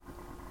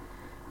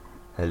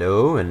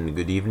Hello and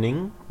good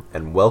evening,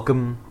 and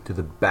welcome to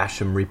the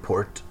Basham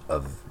Report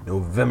of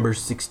November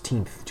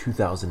 16th,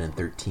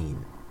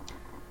 2013.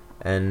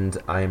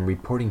 And I am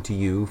reporting to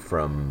you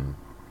from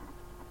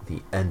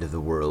the end of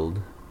the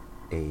world,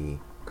 a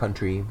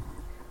country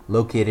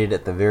located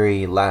at the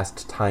very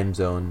last time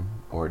zone,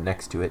 or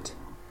next to it.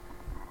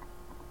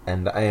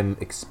 And I am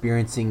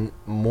experiencing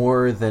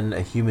more than a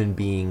human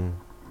being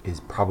is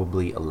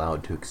probably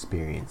allowed to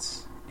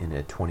experience in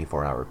a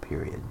 24-hour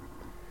period.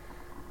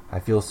 I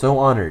feel so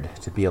honored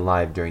to be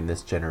alive during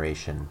this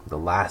generation, the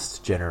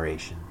last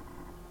generation.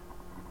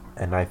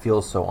 And I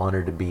feel so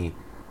honored to be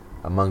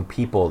among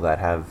people that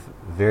have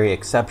very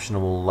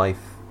exceptional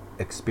life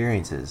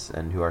experiences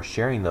and who are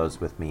sharing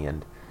those with me.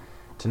 And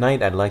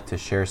tonight I'd like to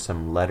share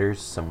some letters,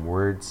 some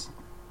words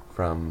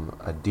from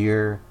a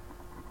dear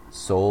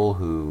soul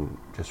who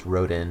just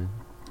wrote in,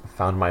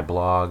 found my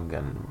blog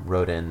and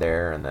wrote in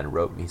there, and then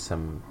wrote me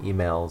some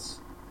emails.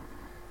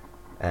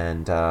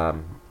 And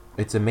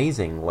it's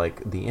amazing,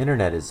 like the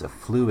internet is a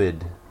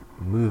fluid,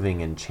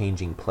 moving and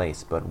changing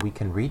place, but we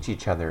can reach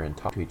each other and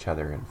talk to each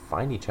other and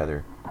find each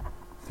other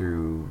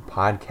through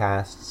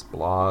podcasts,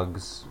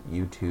 blogs,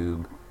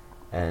 YouTube,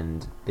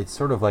 and it's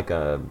sort of like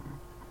an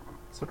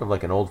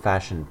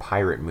old-fashioned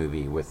pirate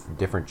movie with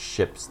different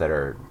ships that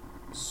are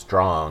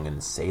strong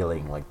and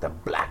sailing, like the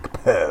Black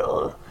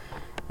Pearl,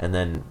 and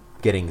then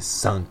getting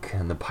sunk,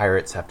 and the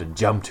pirates have to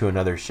jump to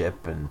another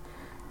ship and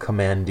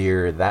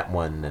commandeer that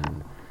one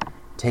and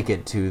take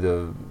it to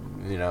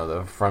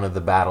the front of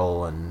the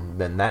battle, and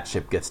then that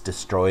ship gets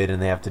destroyed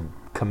and they have to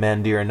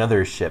commandeer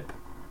another ship.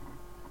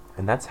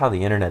 And that's how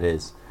the internet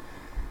is.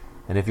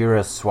 And if you're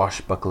a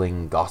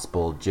swashbuckling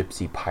gospel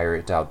gypsy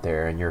pirate out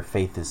there and your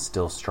faith is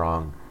still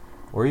strong,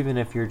 or even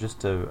if you're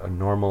just a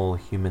normal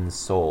human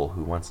soul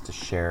who wants to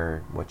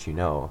share what you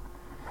know,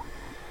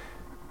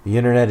 the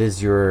internet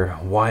is your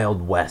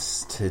Wild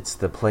West. It's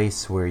the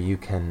place where you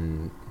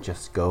can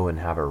just go and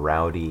have a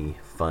rowdy,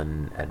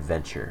 fun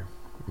adventure.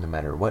 No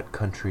matter what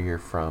country you're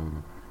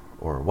from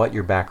or what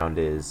your background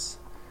is,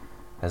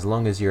 as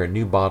long as you're a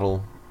new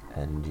bottle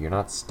and you're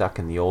not stuck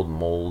in the old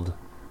mold,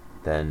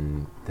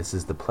 then this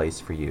is the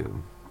place for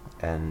you.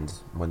 And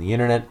when the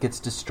internet gets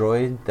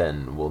destroyed,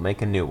 then we'll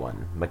make a new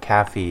one.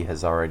 McAfee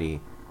has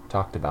already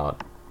talked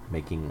about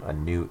making a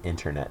new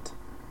internet,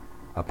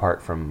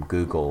 apart from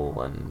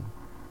Google and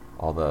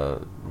all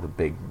the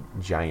big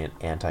giant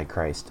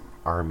antichrist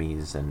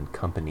armies and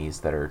companies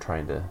that are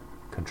trying to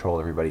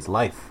control everybody's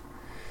life.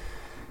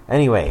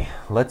 Anyway,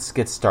 let's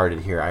get started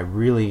here.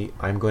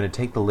 I'm going to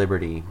take the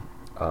liberty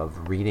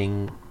of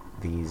reading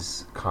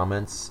these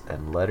comments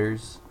and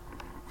letters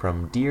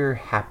from Dear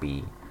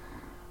Happy,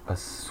 a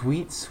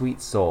sweet,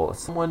 sweet soul,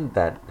 someone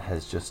that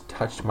has just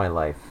touched my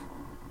life,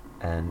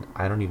 and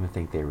I don't even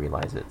think they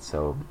realize it.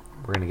 So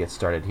we're going to get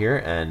started here,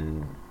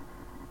 and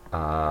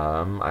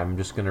I'm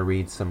just going to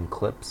read some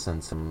clips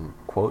and some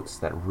quotes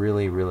that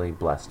really, really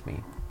blessed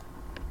me.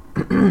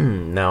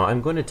 Now,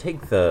 I'm going to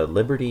take the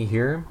liberty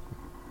here.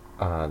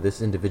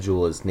 This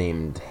individual is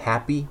named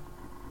Happy,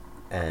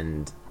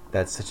 and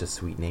that's such a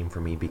sweet name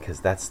for me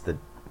because that's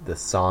the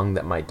song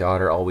that my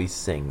daughter always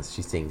sings.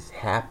 She sings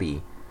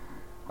Happy.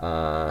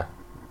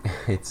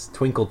 It's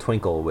Twinkle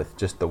Twinkle with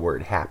just the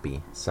word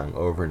happy sung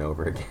over and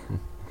over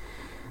again.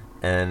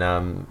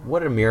 And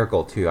what a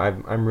miracle too.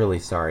 I'm really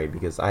sorry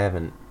because I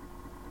haven't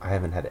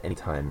had any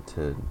time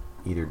to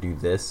either do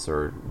this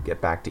or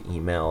get back to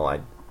email.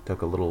 I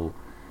took a little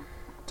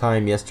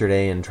time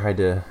yesterday and tried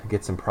to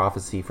get some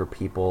prophecy for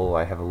people.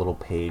 I have a little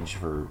page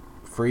for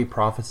free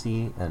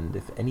prophecy, and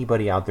if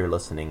anybody out there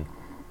listening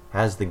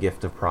has the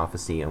gift of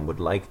prophecy and would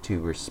like to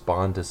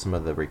respond to some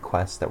of the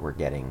requests that we're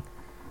getting,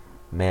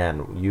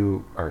 man,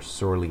 you are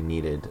sorely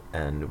needed,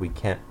 and we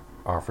can't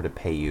offer to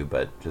pay you,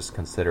 but just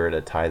consider it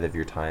a tithe of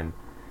your time.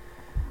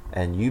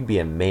 And you'd be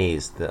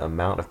amazed the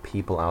amount of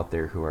people out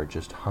there who are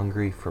just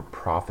hungry for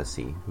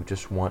prophecy, who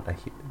just want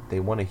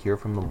to hear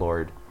from the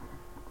Lord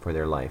for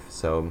their life.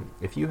 So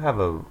if you have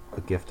a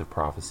gift of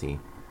prophecy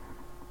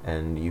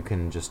and you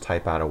can just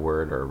type out a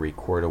word or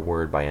record a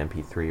word by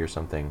MP3 or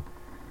something,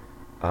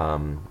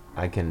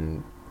 I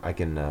can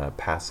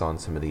pass on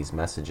some of these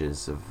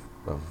messages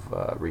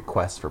of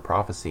requests for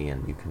prophecy,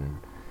 and you can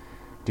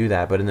do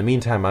that. But in the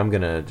meantime, I'm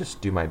gonna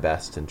just do my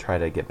best and try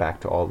to get back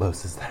to all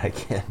those as that I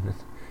can.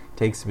 It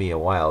takes me a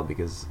while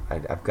because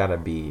I've got to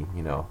be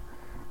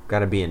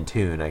in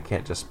tune. I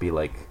can't just be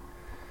like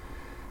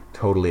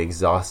totally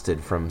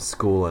exhausted from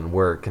school and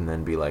work and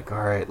then be like,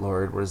 all right,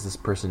 Lord, what does this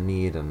person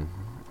need? And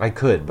I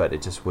could, but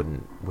it just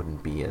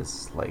wouldn't be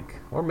as like,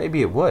 or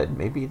maybe it would.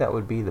 Maybe that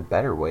would be the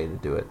better way to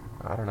do it.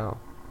 I don't know.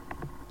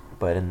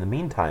 But in the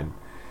meantime,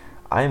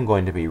 I am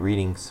going to be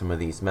reading some of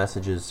these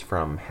messages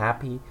from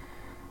Happy,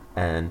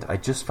 and I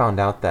just found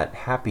out that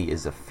Happy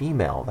is a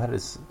female. That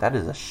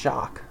is a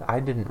shock. I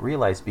didn't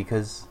realize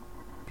because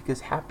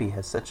Happy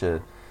has such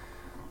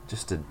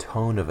just a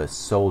tone of a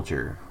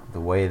soldier, the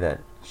way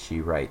that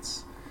she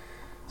writes.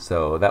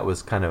 So that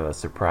was kind of a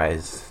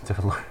surprise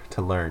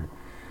to learn.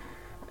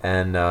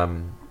 And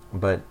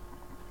but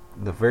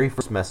the very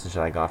first message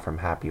that I got from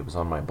Happy was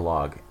on my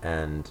blog,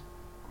 and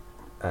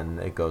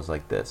it goes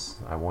like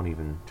this. I won't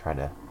even try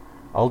to...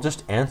 I'll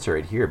just answer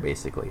it here,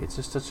 basically. It's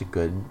just such a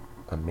good,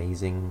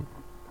 amazing,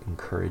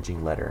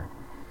 encouraging letter.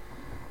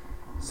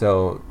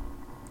 So,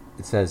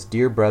 it says,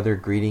 "Dear brother,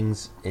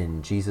 greetings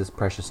in Jesus'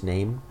 precious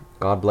name.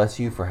 God bless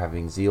you for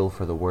having zeal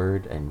for the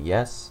word, and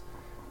yes,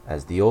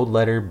 as the old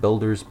letter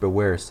Builders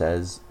Beware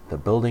says, the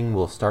building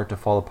will start to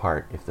fall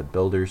apart if the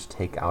builders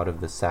take out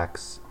the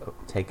sacks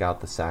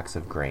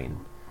of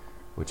grain,"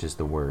 which is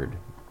the word.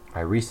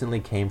 "I recently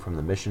came from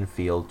the mission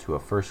field to a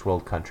first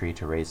world country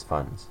to raise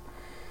funds.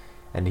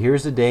 And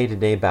here's a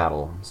day-to-day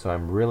battle, so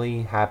I'm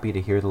really happy to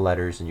hear the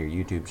letters in your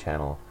YouTube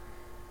channel."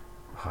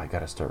 Oh, I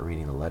gotta start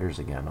reading the letters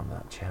again on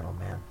that channel,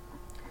 man.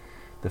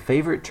 "The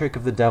favorite trick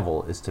of the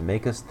devil is to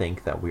make us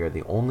think that we are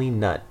the only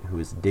nut who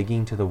is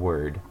digging to the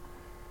word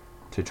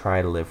to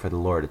try to live for the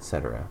Lord,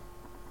 etc.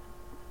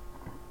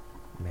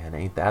 Man,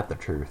 ain't that the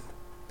truth?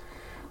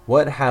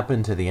 What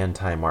happened to the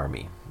end-time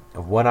army?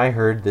 Of what I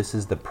heard, this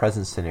is the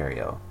present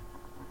scenario."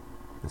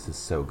 This is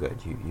so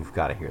good. You've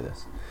got to hear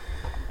this.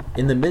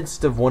 "In the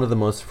midst of one of the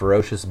most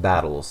ferocious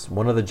battles,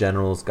 one of the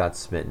generals got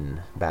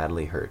smitten,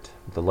 badly hurt.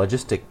 The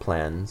logistic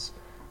plans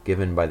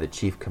given by the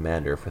chief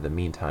commander for the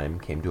meantime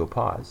came to a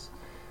pause.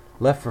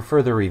 Left for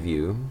further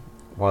review,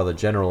 while the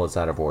general is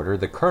out of order,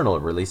 the colonel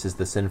releases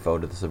this info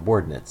to the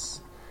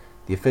subordinates,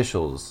 to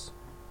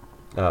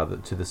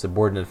the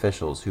subordinate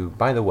officials, who,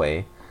 by the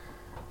way,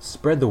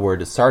 spread the word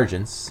to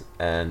sergeants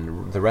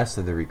and the rest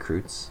of the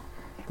recruits.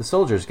 The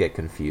soldiers get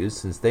confused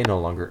since they no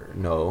longer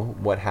know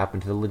what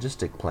happened to the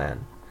logistic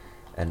plan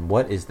and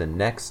what is the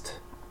next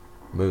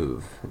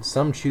move.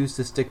 Some choose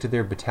to stick to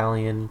their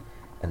battalion,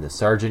 and the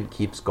sergeant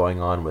keeps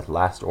going on with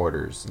last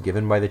orders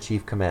given by the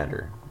chief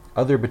commander.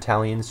 Other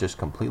battalions just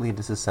completely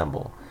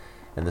disassemble,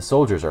 and the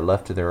soldiers are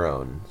left to their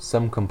own,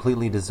 some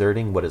completely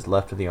deserting what is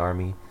left of the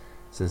army.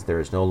 Since there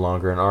is no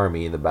longer an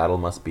army, the battle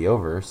must be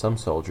over. Some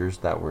soldiers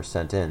that were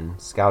sent in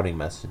scouting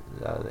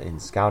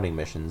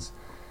missions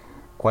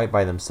quite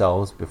by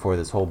themselves before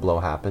this whole blow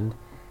happened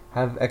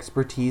have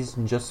expertise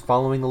in just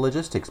following the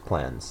logistics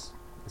plans,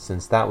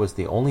 since that was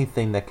the only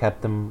thing that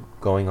kept them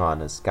going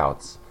on as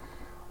scouts.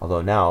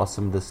 Although now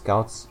some of the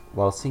scouts,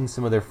 while seeing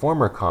some of their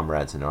former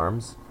comrades in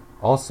arms,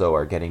 also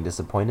are getting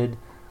disappointed,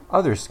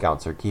 other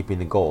scouts are keeping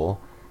the goal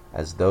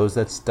as those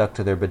that stuck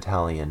to their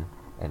battalion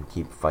and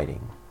keep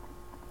fighting."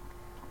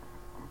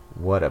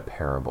 What a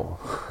parable.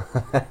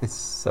 That is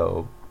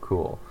so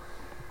cool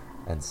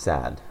and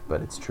sad,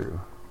 but it's true.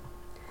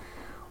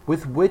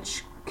 "With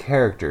which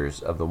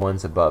characters of the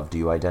ones above do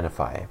you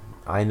identify?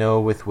 I know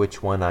with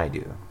which one I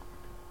do.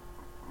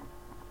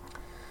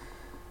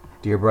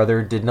 Dear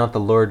brother, did not the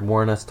Lord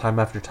warn us time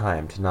after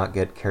time to not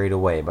get carried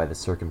away by the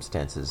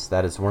circumstances?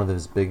 That is one of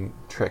his big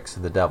tricks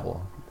of the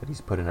devil that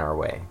he's put in our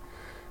way.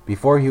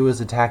 Before he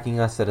was attacking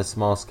us at a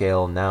small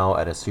scale, now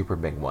at a super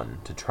big one,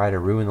 to try to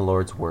ruin the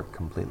Lord's work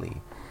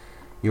completely.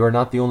 You are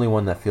not the only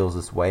one that feels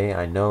this way.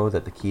 I know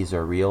that the keys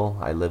are real.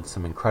 I lived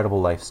some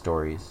incredible life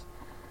stories."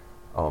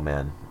 Oh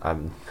man, I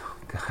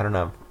don't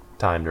have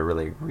time to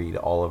really read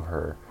all of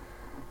her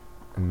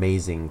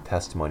amazing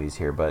testimonies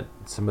here, but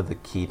some of the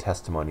key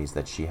testimonies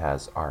that she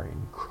has are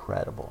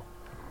incredible.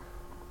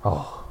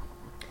 Oh,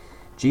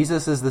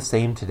 "Jesus is the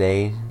same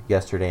today,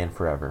 yesterday, and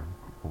forever.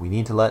 We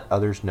need to let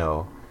others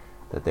know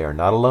that they are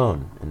not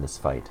alone in this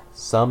fight.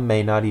 Some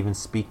may not even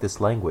speak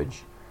this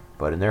language,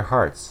 but in their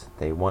hearts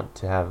they want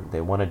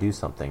to do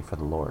something for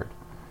the Lord.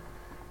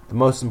 The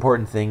most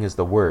important thing is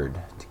the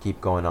word to keep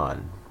going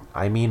on.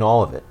 I mean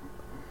all of it.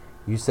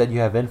 You said you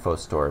have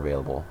InfoStore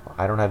available.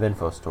 I don't have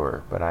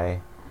InfoStore, but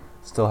I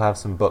still have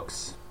some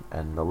books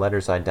and the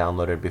letters I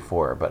downloaded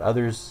before, but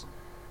others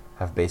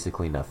have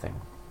basically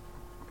nothing.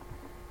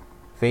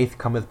 Faith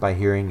cometh by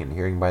hearing, and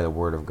hearing by the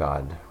word of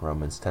God.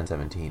 Romans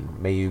 10:17.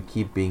 May you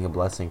keep being a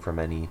blessing for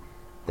many.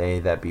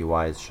 They that be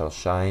wise shall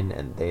shine,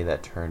 and they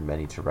that turn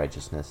many to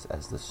righteousness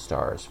as the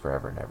stars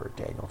forever and ever.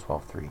 Daniel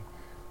 12:3.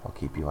 I'll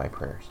keep you my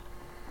prayers.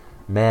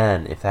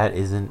 Man, if that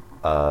isn't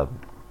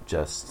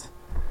just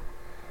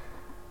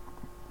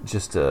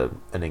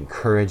an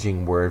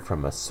encouraging word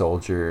from a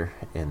soldier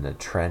in the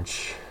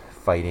trench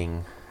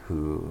fighting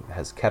who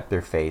has kept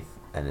their faith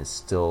and is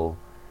still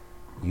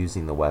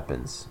using the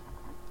weapons.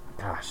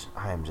 Gosh,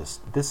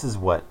 this is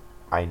what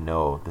I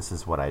know. This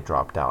is what I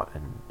dropped out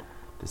and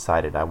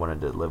decided I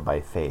wanted to live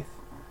by faith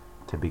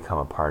to become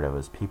a part of,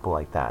 is people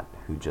like that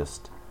who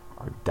just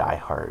are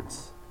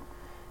diehards.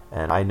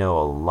 And I know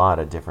a lot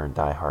of different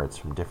diehards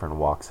from different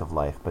walks of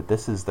life, but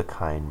this is the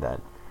kind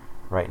that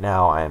right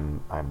now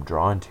I'm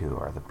drawn to,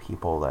 are the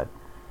people that,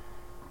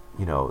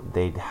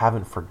 they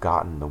haven't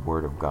forgotten the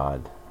word of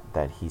God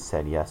that he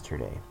said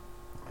yesterday.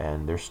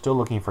 And they're still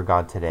looking for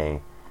God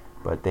today,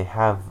 but they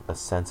have a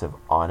sense of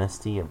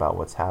honesty about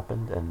what's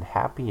happened. And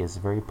Happy is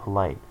very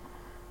polite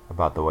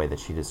about the way that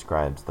she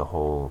describes the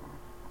whole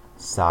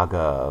saga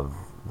of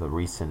the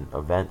recent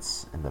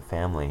events in the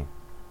family.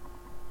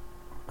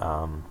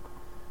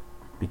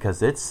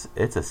 Because it's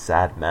a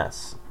sad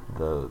mess.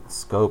 The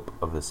scope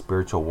of the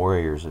spiritual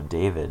warriors of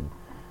David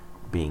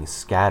being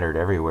scattered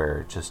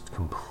everywhere, just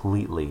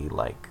completely,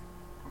 like,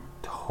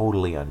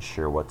 totally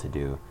unsure what to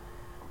do.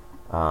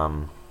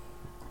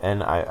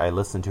 And I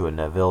listened to a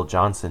Neville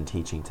Johnson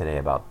teaching today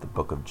about the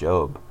book of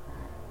Job,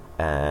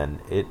 and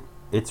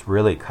it's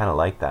really kind of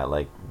like that.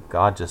 Like,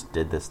 God just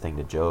did this thing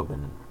to Job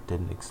and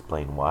didn't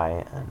explain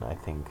why. And I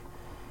think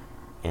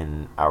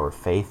in our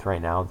faith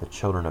right now, the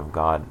children of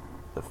God,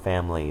 the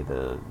family,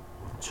 the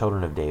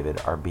children of David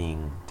are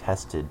being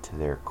tested to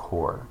their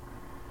core.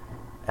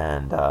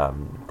 And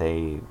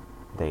they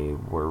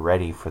were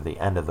ready for the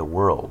end of the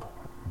world,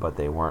 but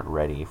they weren't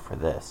ready for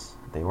this.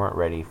 They weren't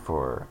ready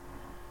for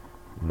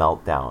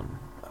meltdown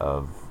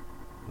of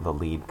the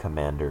lead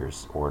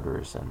commander's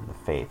orders and the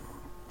faith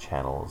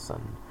channels.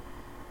 And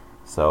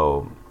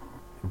so,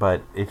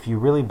 but if you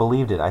really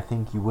believed it, I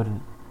think you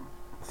wouldn't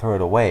throw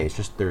it away. It's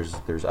just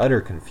there's utter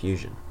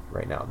confusion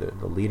right now.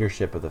 The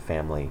leadership of the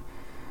family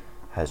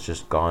has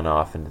just gone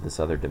off into this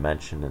other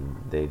dimension, and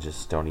they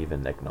just don't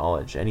even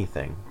acknowledge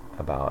anything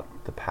about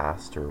the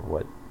past or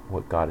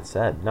what God had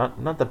said.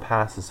 Not the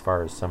past as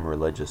far as some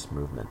religious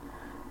movement,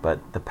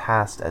 but the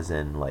past as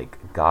in,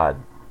 like,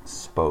 God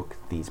spoke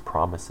these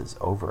promises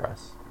over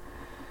us.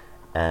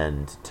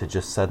 And to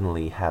just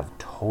suddenly have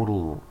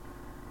total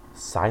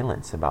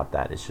silence about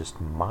that is just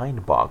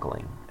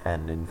mind-boggling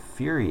and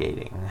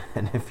infuriating.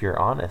 And if you're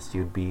honest,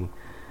 you'd be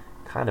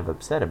kind of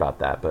upset about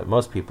that. But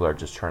most people are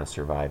just trying to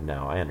survive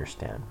now. I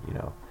understand,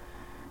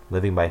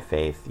 living by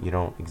faith, you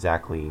don't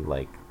exactly,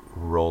 like,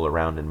 roll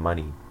around in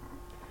money.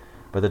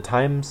 But the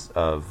times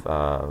of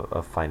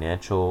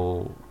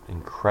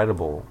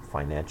incredible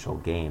financial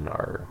gain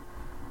are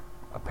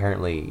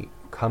apparently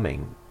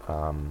coming.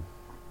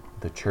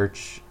 The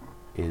church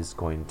is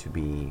going to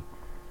be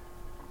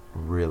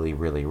really,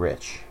 really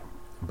rich,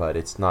 but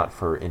it's not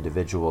for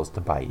individuals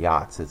to buy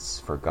yachts. It's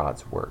for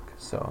God's work.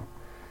 So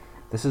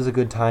this is a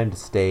good time to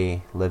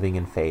stay living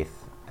in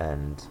faith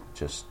and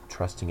just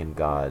trusting in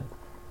God.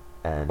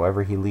 And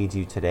however He leads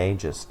you today,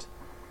 just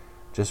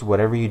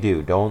whatever you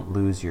do, don't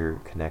lose your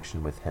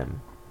connection with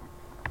Him.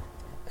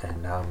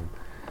 And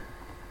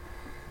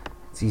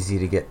it's easy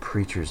to get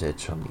preacher's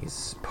itch on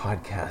these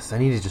podcasts. I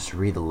need to just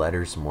read the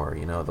letters more.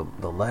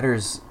 The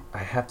letters, I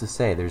have to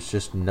say, there's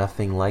just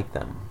nothing like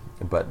them.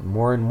 But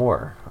more and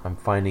more, I'm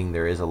finding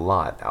there is a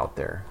lot out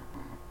there.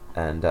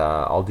 And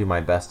I'll do my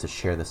best to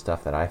share the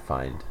stuff that I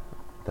find.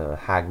 The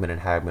Hagman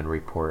and Hagman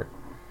report,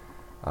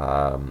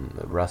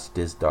 Russ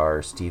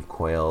Dizdar, Steve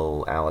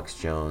Quayle, Alex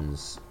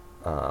Jones,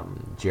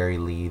 Jerry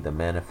Lee, the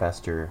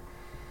Manifester.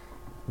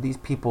 These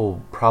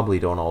people probably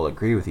don't all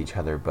agree with each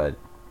other, but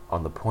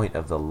on the point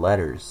of the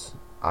letters,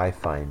 I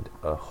find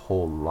a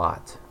whole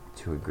lot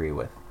to agree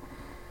with.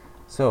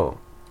 So,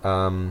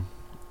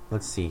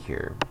 let's see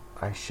here.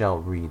 I shall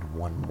read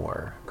one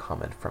more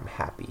comment from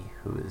Happy,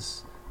 who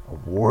is a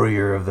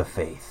warrior of the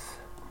faith.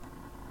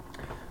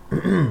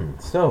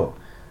 So,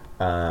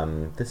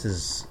 this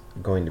is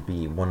going to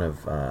be one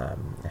of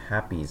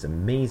Happy's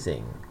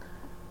amazing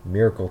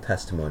miracle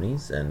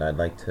testimonies, and I'd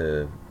like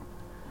to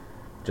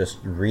just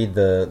read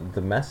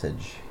the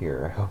message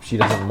here. I hope she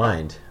doesn't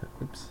mind.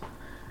 Oops.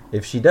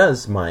 If she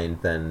does mind,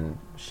 then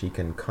she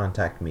can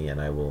contact me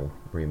and I will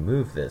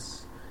remove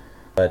this.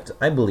 But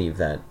I believe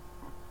that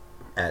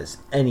as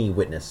any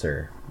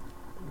witnesser,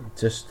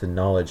 just the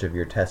knowledge of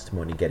your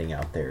testimony getting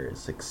out there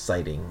is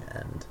exciting,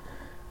 and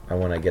I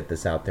want to get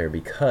this out there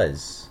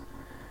because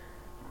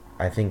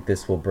I think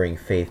this will bring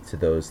faith to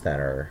those that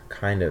are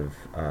kind of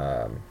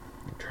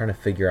trying to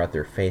figure out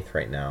their faith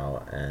right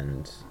now,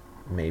 and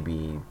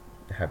maybe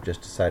have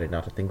just decided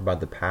not to think about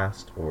the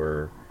past,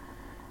 or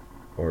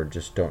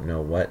just don't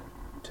know what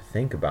to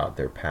think about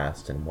their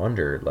past and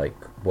wonder, like,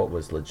 what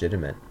was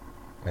legitimate.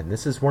 And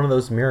this is one of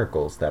those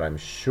miracles that I'm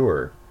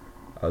sure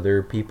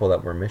other people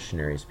that were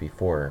missionaries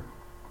before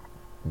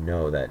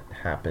know that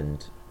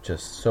happened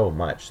just so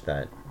much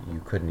that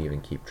you couldn't even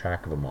keep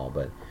track of them all.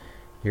 But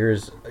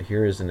here's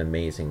an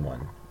amazing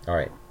one. All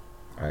right,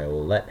 I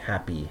will let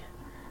Happy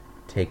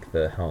take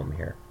the helm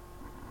here.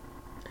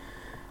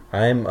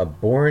 I'm a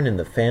born in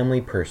the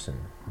family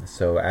person,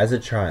 so as a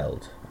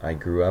child I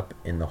grew up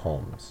in the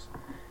Holmes.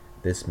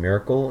 This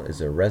miracle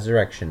is a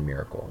resurrection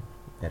miracle.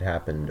 It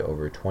happened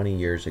over 20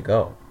 years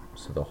ago,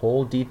 so the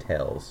whole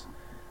details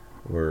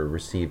were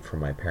received from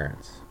my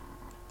parents.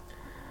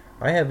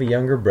 I have a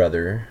younger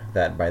brother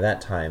that by that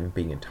time,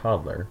 being a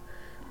toddler,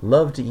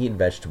 loved to eat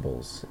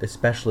vegetables,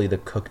 especially the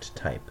cooked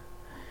type.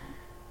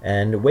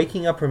 And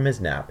waking up from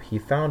his nap, he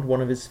found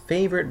one of his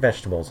favorite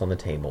vegetables on the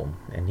table,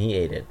 and he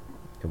ate it.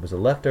 It was a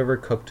leftover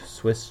cooked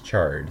Swiss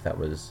chard that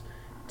was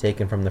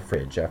taken from the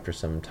fridge. After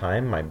some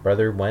time, my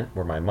brother went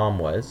where my mom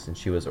was, and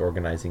she was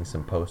organizing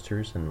some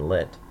posters and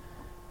lit,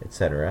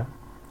 etc.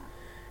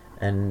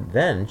 And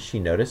then she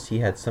noticed he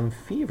had some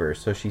fever,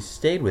 so she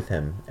stayed with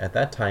him. At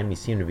that time, he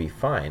seemed to be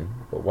fine,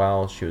 but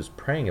while she was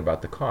praying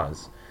about the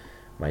cause,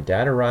 my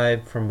dad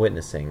arrived from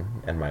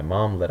witnessing, and my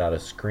mom let out a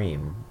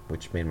scream,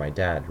 which made my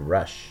dad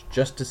rush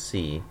just to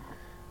see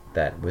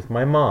that with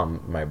my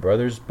mom, my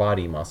brother's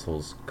body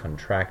muscles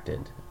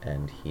contracted,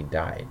 and he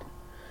died.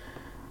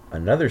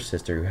 Another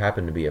sister, who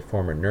happened to be a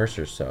former nurse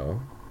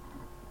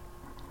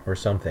or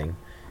something,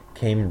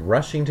 came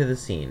rushing to the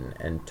scene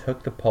and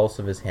took the pulse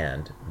of his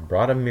hand,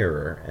 brought a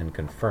mirror, and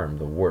confirmed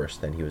the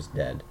worst, that he was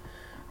dead.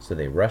 So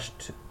they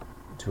rushed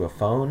to a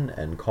phone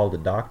and called a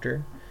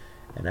doctor,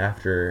 and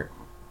after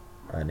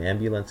an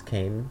ambulance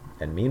came,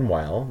 and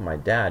meanwhile my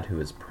dad, who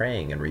was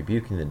praying and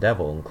rebuking the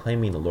devil and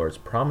claiming the Lord's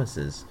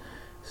promises,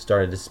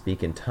 started to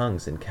speak in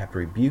tongues and kept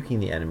rebuking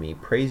the enemy,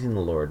 praising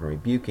the Lord and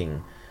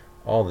rebuking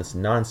all this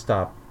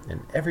nonstop,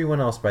 and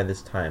everyone else by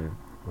this time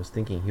was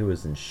thinking he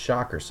was in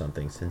shock or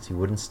something, since he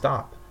wouldn't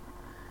stop.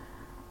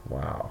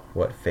 Wow,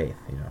 what faith,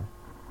 you know.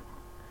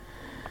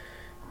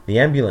 The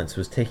ambulance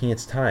was taking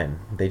its time.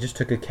 They just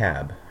took a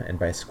cab, and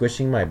by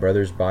squishing my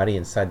brother's body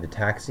inside the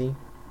taxi,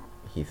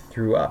 he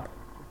threw up.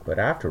 But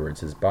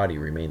afterwards his body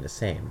remained the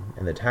same,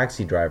 and the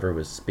taxi driver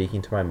was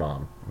speaking to my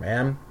mom.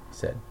 "Ma'am," he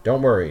said,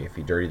 "don't worry if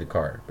you dirty the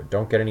car, but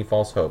don't get any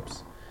false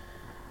hopes.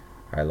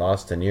 I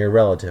lost a near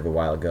relative a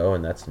while ago,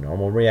 and that's a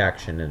normal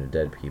reaction in a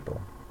dead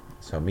people."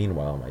 So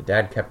meanwhile my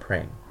dad kept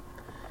praying.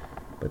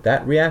 But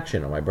that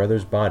reaction on my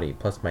brother's body,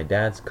 plus my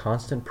dad's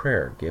constant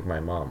prayer, gave my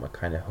mom a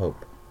kind of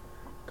hope,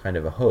 so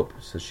a hope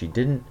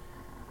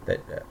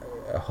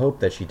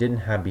that she didn't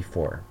have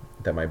before,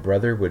 that my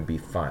brother would be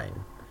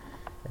fine.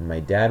 And my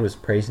dad was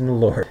praising the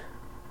Lord.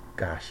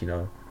 Gosh, you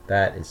know,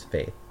 that is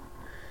faith.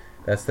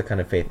 That's the kind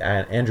of faith.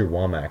 Andrew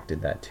Womack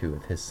did that too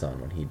with his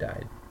son when he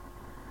died,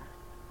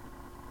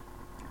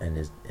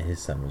 and his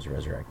son was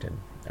resurrected.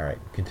 All right,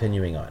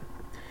 continuing on.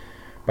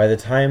 By the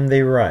time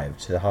they arrived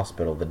to the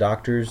hospital, the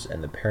doctors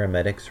and the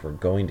paramedics were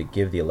going to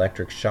give the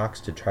electric shocks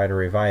to try to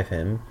revive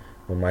him,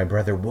 when my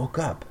brother woke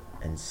up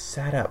and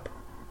sat up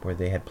where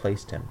they had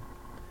placed him.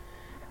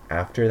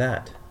 After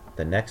that,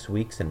 the next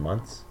weeks and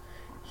months,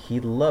 he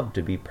loved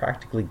to be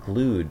practically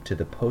glued to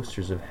the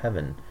posters of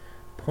heaven,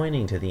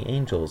 pointing to the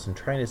angels and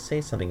trying to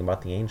say something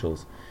about the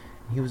angels.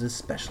 He was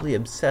especially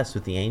obsessed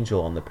with the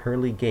angel on the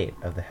pearly gate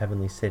of the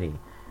heavenly city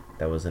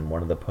that was in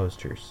one of the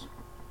posters.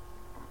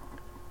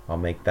 I'll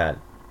make that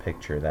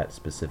picture, that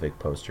specific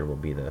poster will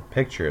be the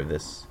picture of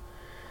this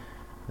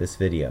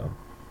video.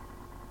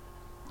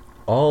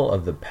 All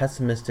of the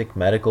pessimistic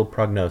medical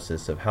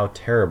prognosis of how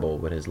terrible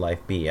would his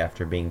life be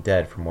after being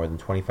dead for more than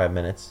 25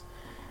 minutes,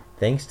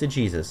 thanks to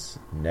Jesus,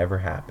 never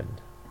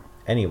happened.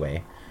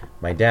 Anyway,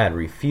 my dad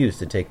refused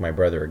to take my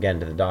brother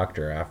again to the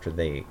doctor after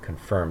they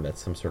confirmed that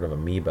some sort of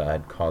amoeba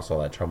had caused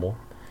all that trouble,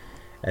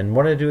 and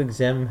wanted to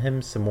examine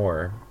him some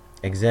more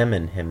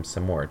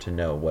to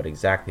know what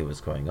exactly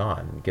was going on,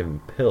 and give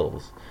him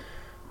pills.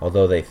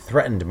 Although they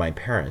threatened my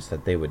parents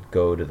that they would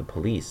go to the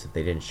police if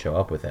they didn't show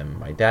up with him,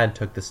 my dad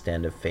took the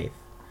stand of faith.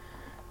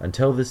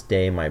 Until this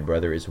day, my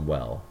brother is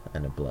well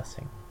and a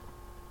blessing.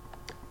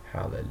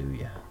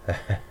 Hallelujah.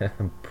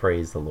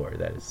 Praise the Lord.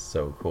 That is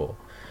so cool.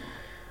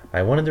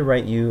 I wanted to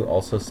write you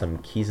also some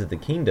Keys of the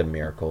Kingdom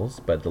miracles,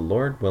 but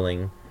Lord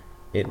willing,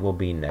 it will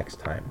be next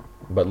time.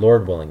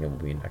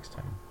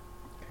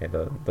 Okay,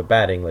 the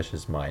bad English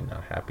is mine,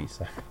 not happy,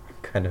 so I'm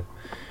kind of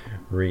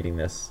reading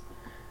this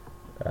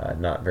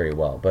not very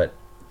well. But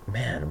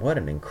man, what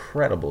an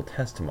incredible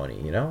testimony,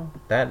 you know?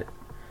 That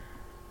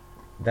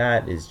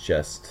is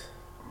just,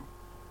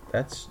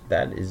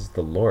 that is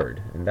the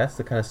Lord. And that's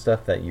the kind of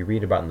stuff that you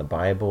read about in the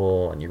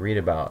Bible, and you read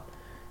about,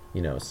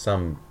 you know,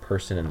 some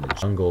person in the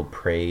jungle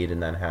prayed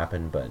and that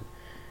happened. But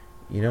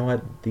you know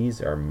what?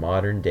 These are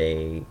modern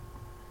day,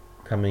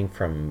 coming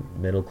from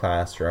middle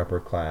class or upper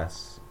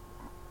class,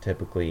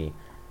 typically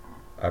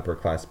upper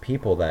class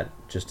people that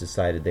just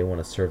decided they want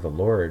to serve the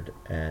Lord,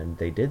 and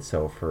they did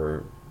so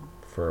for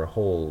a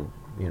whole,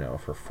 you know,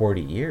 for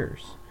 40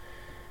 years,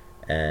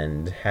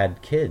 and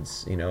had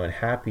kids, you know, and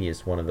Happy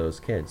is one of those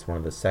kids, one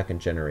of the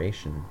second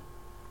generation.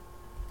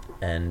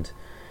 And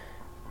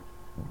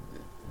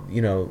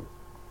you know,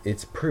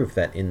 it's proof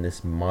that in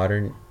this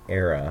modern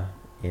era,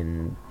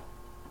 in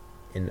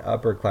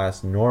upper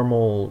class,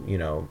 normal, you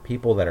know,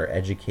 people that are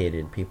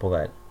educated, people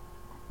that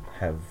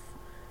have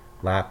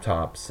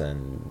laptops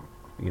and,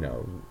 you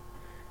know,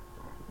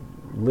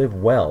 live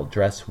well,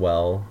 dress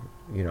well,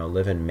 you know,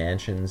 live in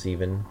mansions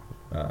even,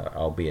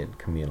 albeit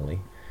communally.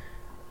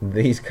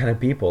 These kind of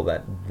people,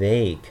 that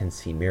they can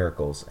see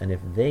miracles, and if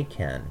they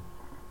can,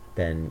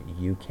 then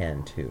you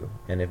can too.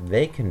 And if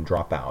they can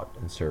drop out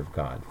and serve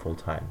God full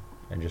time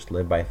and just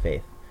live by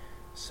faith,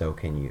 so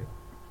can you.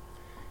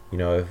 You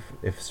know,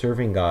 if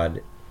serving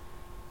God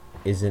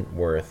isn't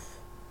worth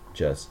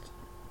just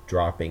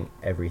dropping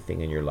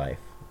everything in your life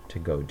to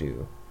go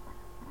do,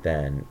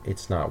 then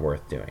it's not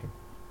worth doing.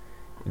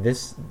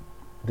 This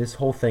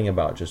whole thing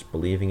about just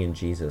believing in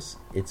Jesus,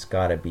 it's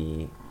got to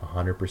be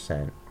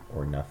 100%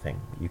 or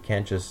nothing. You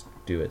can't just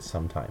do it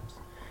sometimes.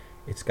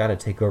 It's got to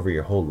take over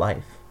your whole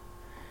life.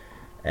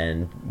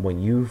 And when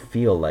you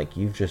feel like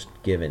you've just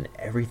given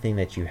everything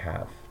that you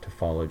have to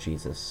follow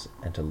Jesus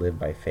and to live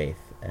by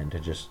faith and to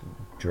just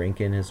drink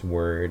in his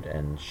word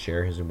and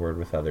share his word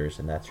with others,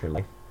 and that's your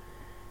life,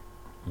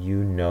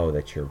 you know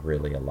that you're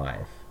really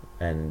alive.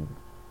 And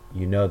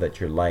you know that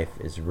your life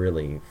is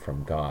really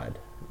from God.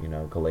 You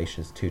know,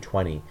 Galatians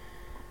 2:20,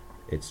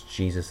 It's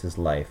Jesus'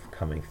 life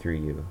coming through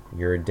you.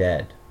 You're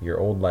dead. Your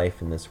old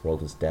life in this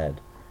world is dead.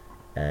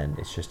 And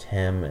it's just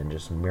him, and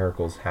just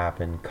miracles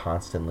happen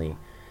constantly.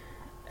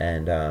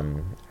 And,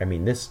 I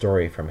mean, this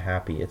story from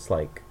Happy, it's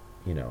like,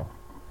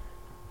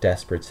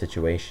 desperate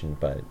situation,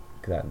 but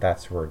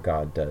that's where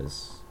God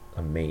does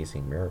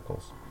amazing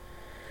miracles.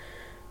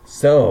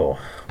 So,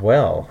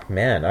 well,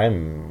 man,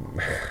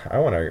 I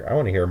want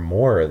to hear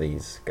more of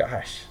these.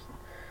 Gosh,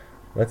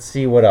 let's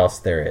see what else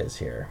there is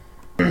here.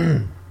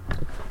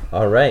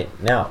 All right,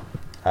 now,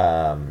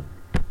 after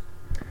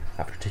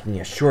taking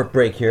a short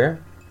break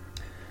here,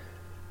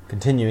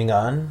 continuing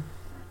on,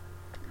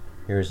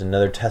 here's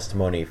another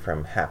testimony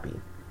from Happy.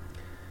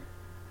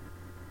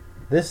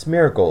 This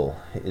miracle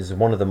is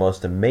one of the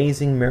most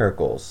amazing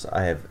miracles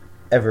I have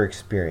ever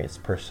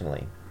experienced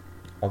personally,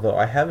 although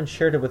I haven't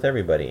shared it with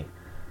everybody,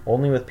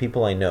 only with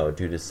people I know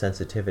due to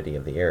sensitivity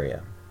of the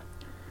area.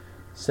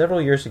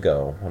 Several years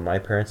ago, when my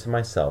parents and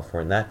myself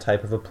were in that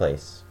type of a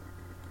place,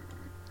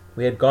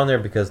 we had gone there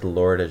because the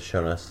Lord had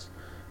shown us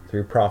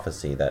through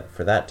prophecy that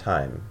for that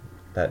time,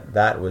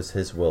 that was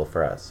His will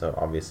for us. So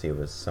obviously it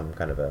was some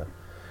kind of a,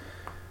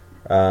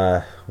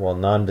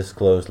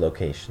 non-disclosed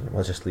location.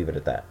 We'll just leave it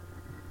at that.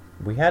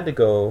 We had to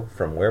go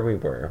from where we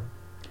were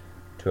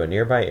to a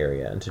nearby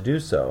area, and to do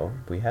so,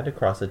 we had to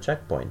cross a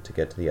checkpoint to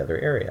get to the other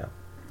area.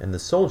 And the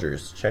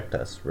soldiers checked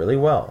us really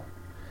well,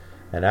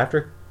 and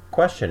after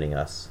questioning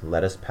us,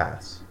 let us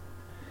pass.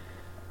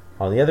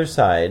 On the other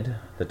side,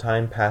 the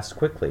time passed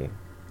quickly,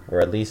 or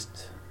at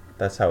least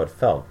that's how it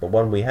felt. But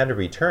when we had to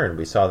return,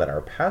 we saw that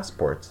our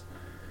passports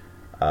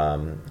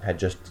had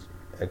just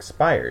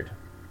expired.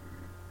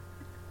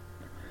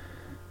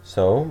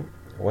 So,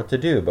 what to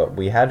do? But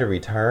we had to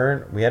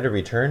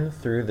return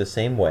through the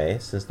same way,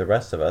 since the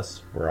rest of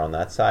us were on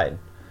that side.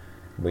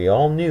 We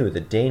all knew the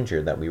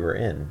danger that we were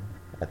in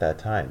at that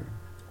time.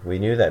 We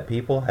knew that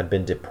people had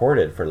been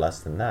deported for less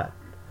than that.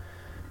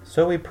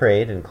 So we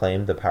prayed and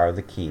claimed the power of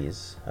the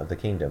keys of the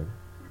kingdom.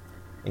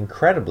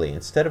 Incredibly,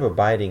 instead of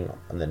abiding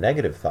on the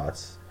negative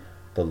thoughts,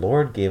 the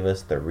Lord gave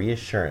us the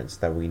reassurance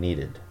that we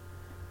needed.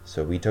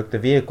 So we took the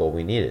vehicle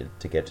we needed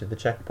to get to the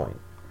checkpoint.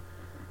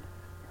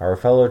 Our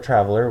fellow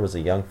traveler was a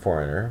young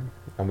foreigner,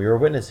 and we were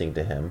witnessing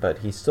to him, but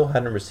he still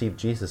hadn't received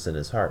Jesus in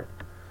his heart.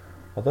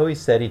 Although he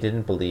said he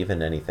didn't believe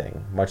in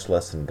anything, much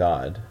less in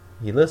God,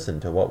 he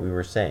listened to what we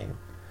were saying.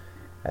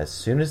 As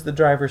soon as the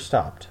driver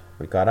stopped,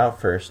 we got out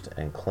first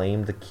and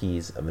claimed the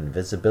keys of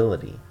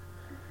invisibility,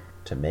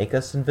 to make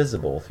us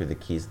invisible through the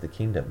keys of the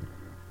kingdom.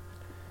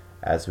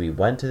 As we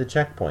went to the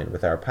checkpoint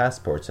with our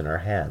passports in our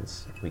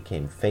hands, we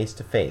came face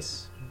to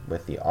face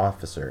with the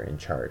officer in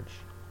charge.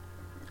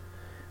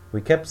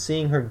 We kept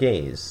seeing her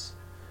gaze,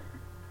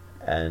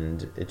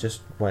 and it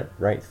just went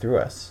right through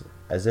us,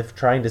 as if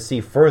trying to see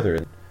further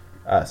than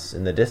us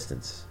in the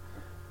distance.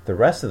 The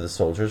rest of the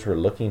soldiers were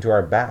looking to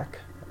our back,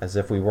 as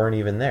if we weren't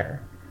even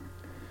there.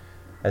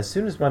 As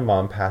soon as my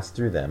mom passed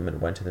through them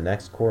and went to the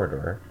next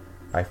corridor,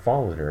 I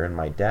followed her, and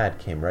my dad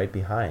came right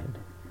behind.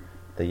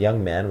 The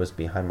young man was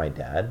behind my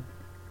dad,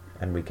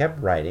 and we kept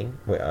walking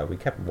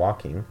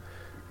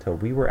till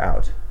we were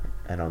out,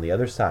 and on the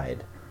other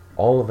side,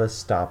 all of us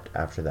stopped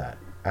after that,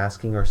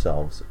 asking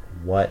ourselves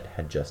what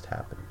had just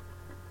happened.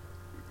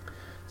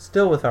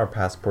 Still with our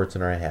passports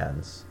in our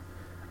hands,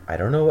 I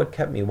don't know what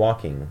kept me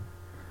walking,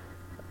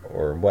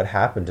 or what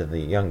happened to the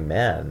young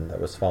man that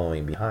was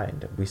following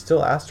behind. We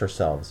still asked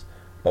ourselves,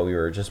 but we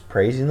were just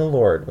praising the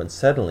Lord when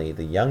suddenly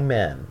the young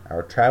man,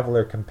 our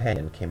traveler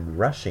companion, came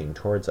rushing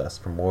towards us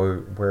from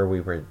where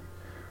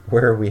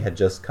we had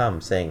just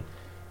come, saying,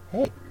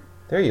 "Hey,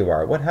 there you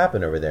are. What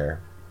happened over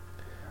there?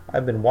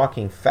 I've been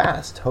walking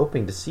fast,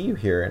 hoping to see you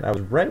here, and I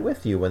was right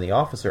with you when the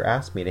officer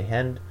asked me to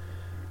hand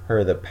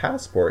her the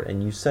passport,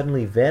 and you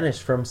suddenly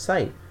vanished from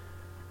sight.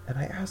 And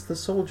I asked the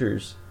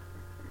soldiers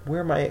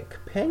where my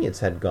companions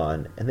had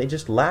gone, and they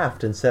just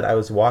laughed and said I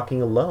was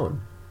walking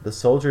alone. The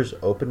soldiers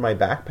opened my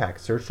backpack,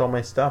 searched all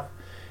my stuff,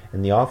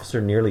 and the officer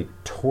nearly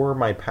tore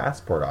my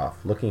passport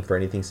off, looking for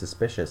anything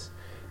suspicious.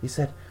 He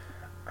said,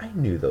 I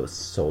knew those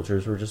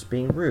soldiers were just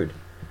being rude,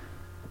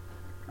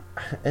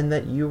 and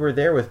that you were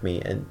there with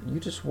me, and you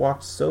just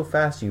walked so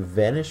fast you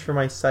vanished from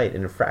my sight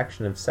in a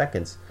fraction of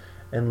seconds,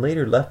 and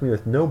later left me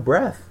with no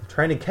breath,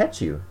 trying to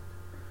catch you."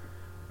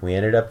 We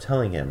ended up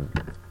telling him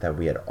that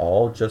we had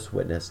all just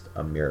witnessed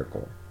a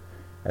miracle.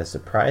 As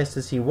surprised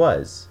as he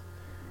was,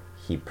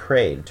 he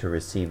prayed to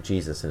receive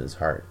Jesus in his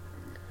heart.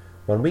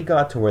 When we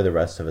got to where the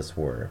rest of us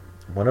were,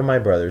 one of my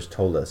brothers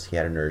told us he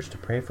had an urge to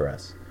pray for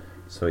us.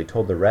 So he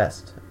told the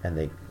rest, and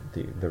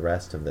the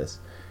rest of this,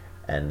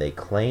 and they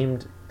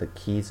claimed the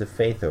keys of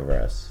faith over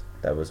us.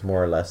 That was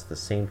more or less the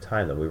same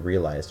time that we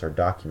realized our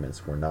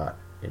documents were not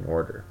in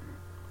order.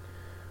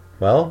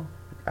 Well,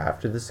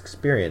 after this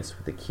experience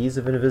with the keys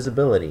of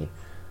invisibility,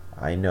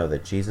 I know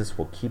that Jesus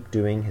will keep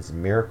doing his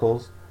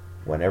miracles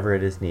whenever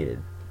it is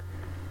needed.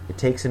 It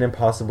takes an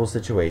impossible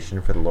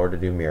situation for the Lord to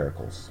do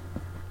miracles.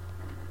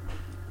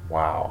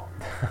 Wow.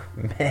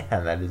 Man,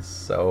 that is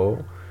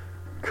so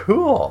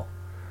cool.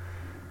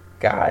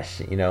 gosh,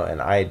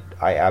 and I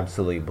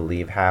absolutely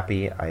believe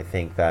Happy. I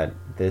think that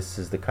this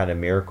is the kind of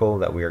miracle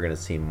that we are going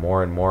to see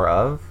more and more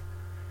of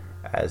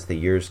as the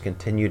years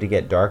continue to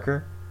get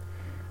darker.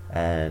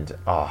 And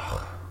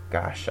oh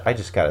gosh, I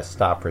just got to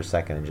stop for a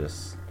second and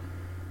just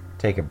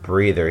take a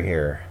breather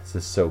here. This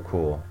is so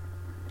cool.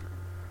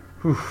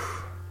 Whew.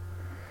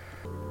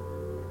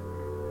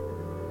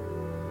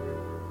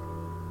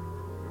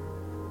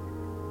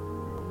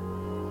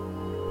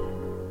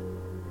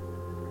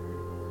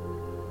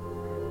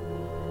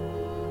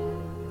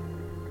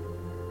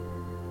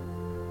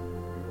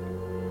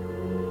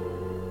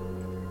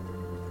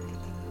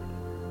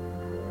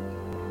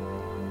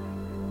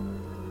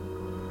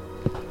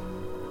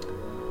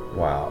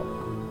 Wow.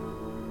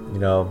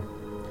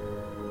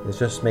 This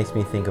just makes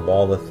me think of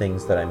all the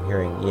things that I'm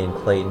hearing Ian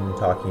Clayton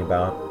talking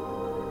about.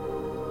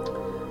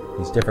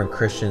 These different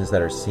Christians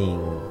that are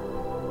seeing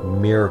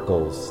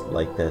miracles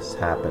like this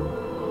happen.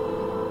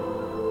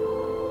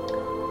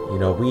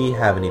 We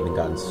haven't even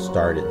gotten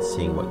started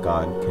seeing what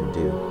God can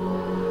do.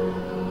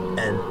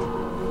 And,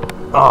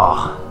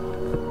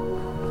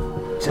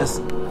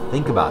 just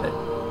think about it.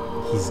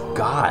 He's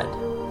God.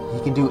 He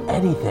can do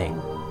anything.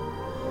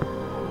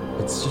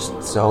 It's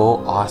just so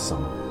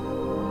awesome.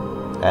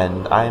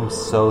 And I'm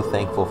so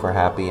thankful for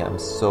Happy. I'm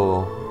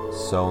so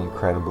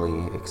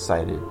incredibly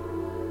excited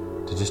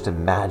to just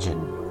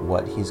imagine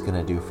what he's going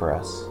to do for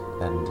us.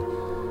 And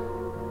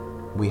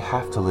we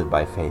have to live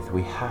by faith.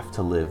 We have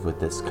to live with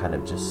this kind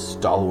of just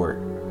stalwart,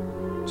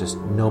 just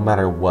no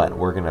matter what,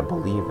 we're going to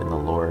believe in the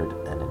Lord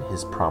and in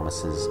his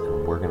promises,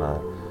 and we're going to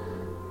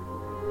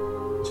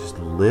just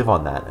live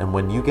on that. And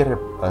when you get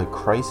a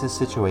crisis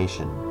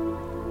situation,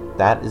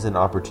 that is an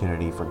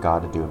opportunity for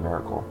God to do a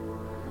miracle.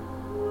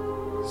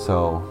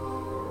 So,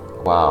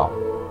 wow.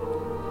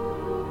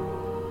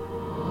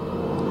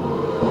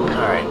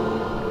 Alright.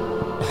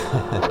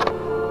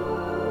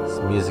 This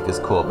music is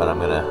cool, but I'm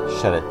going to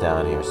shut it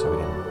down here so we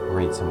can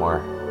read some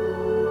more.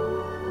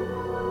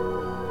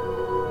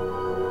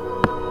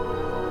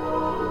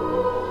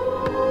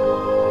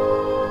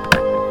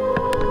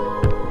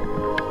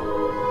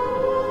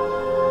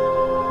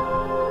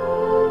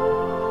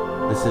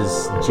 This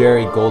is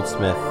Jerry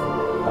Goldsmith,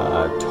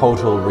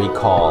 Total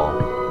Recall,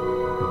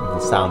 the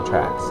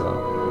soundtrack. So,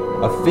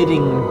 a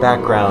fitting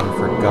background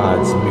for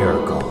God's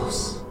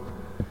miracles.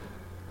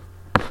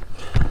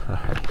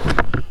 Alright.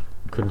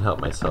 Couldn't help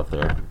myself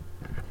there.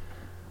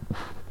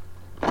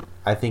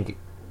 I think,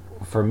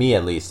 for me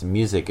at least,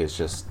 music is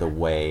just the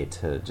way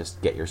to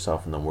just get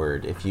yourself in the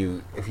Word. If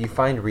you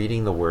find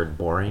reading the Word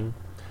boring,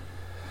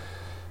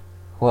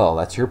 well,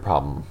 that's your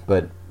problem.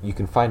 But you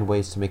can find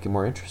ways to make it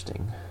more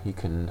interesting. You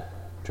can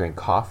drink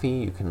coffee,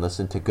 you can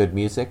listen to good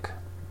music.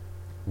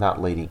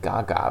 Not Lady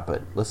Gaga,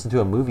 but listen to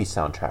a movie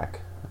soundtrack.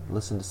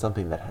 Listen to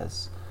something that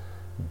has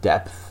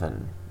depth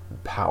and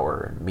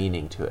power and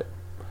meaning to it.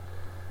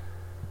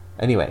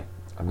 Anyway,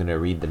 I'm going to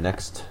read the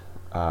next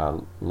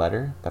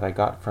letter that I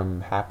got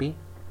from Happy.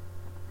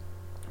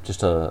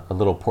 Just a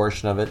little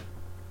portion of it.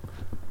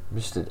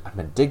 I'm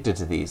addicted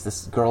to these.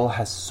 This girl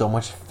has so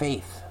much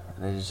faith,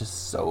 and it is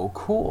just so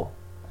cool.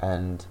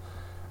 And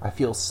I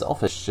feel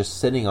selfish just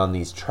sitting on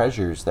these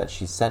treasures that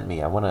she sent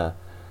me. I want to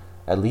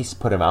at least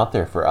put them out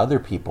there for other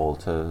people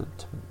to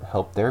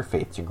help their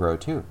faith to grow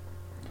too.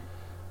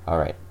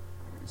 Alright,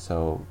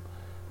 so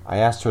I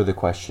asked her the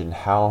question,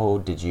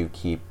 how did you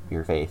keep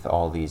your faith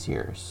all these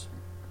years?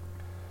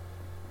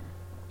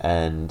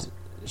 And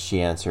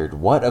she answered,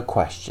 what a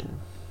question.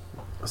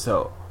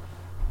 So,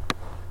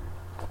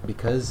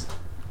 because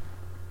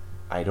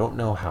I don't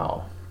know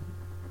how.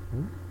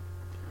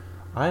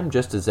 I'm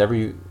just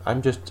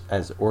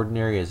as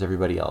ordinary as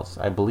everybody else.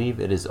 I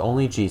believe it is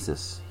only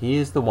Jesus. He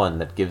is the one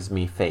that gives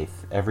me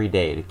faith every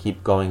day to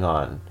keep going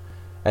on.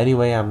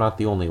 Anyway, I'm not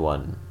the only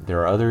one. There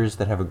are others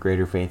that have a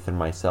greater faith than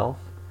myself.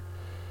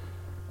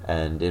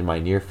 And in my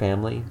near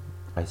family,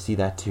 I see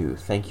that too.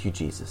 Thank you,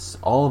 Jesus.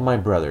 All of my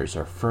brothers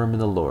are firm in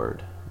the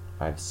Lord.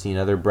 I've seen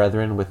other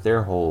brethren with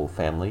their whole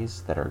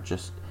families that are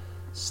just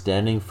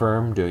standing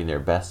firm, doing their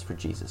best for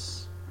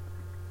Jesus.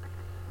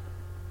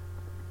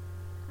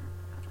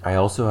 I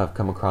also have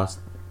come across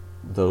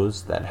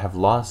those that have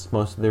lost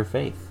most of their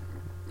faith,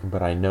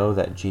 but I know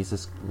that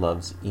Jesus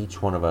loves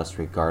each one of us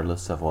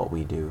regardless of what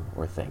we do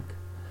or think.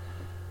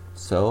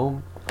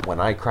 So, when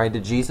I cried to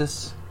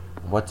Jesus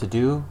what to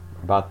do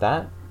about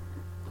that,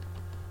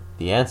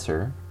 the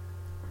answer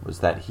was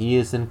that He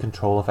is in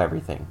control of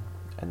everything,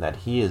 and that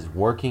He is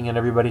working in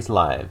everybody's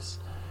lives,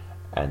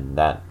 and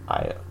that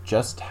I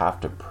just have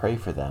to pray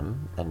for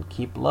them and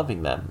keep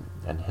loving them,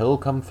 and He'll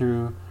come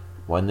through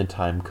when the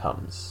time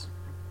comes.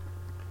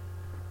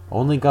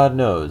 Only God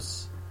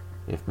knows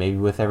if maybe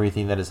with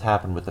everything that has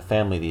happened with the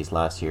family these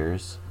last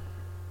years,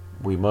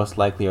 we most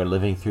likely are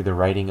living through the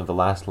writing of the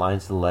last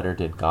lines of the letter,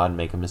 did God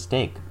make a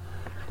mistake?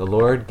 The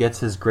Lord gets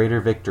His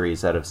greater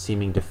victories out of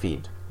seeming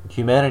defeat.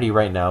 Humanity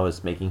right now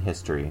is making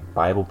history.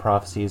 Bible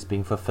prophecy is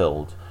being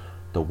fulfilled.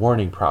 The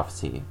warning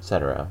prophecy,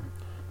 etc.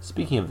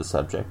 Speaking of the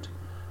subject,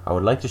 I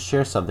would like to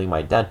share something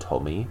my dad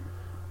told me,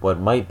 what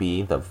might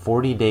be the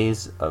 40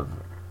 days of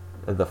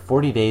the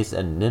 40 days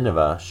and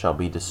Nineveh shall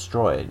be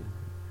destroyed.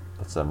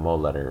 That's a Mo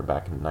letter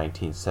back in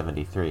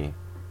 1973.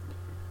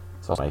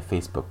 It's also my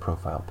Facebook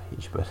profile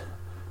page, but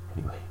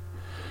anyway.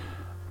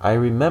 I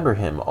remember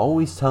him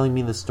always telling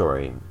me the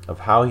story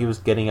of how he was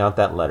getting out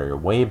that letter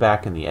way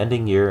back in the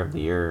ending year of the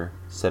year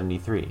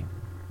 73.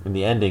 In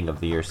the ending of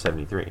the year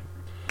 73.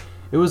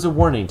 It was a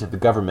warning to the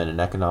government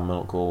and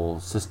economical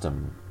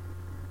system.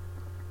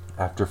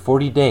 After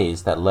 40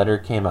 days, that letter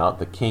came out,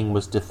 the king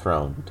was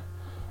dethroned.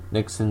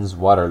 Nixon's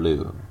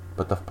Waterloo.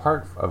 But the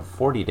part of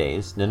 40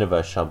 days,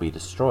 Nineveh shall be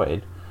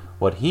destroyed,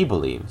 what he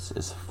believes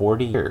is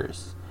 40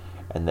 years,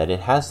 and that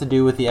it has to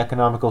do with the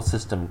economical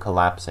system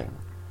collapsing.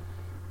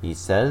 He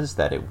says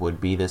that it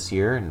would be this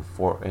year in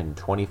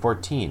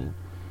 2014,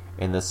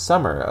 in the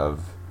summer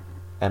of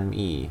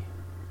ME.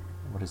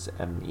 What is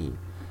ME?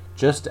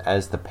 Just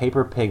as the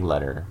paper pig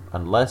letter,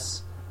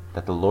 unless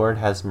that the Lord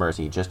has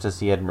mercy, just as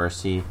he had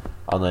mercy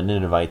on the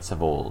Ninevites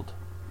of old.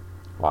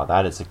 Wow,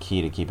 that is a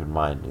key to keep in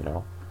mind, you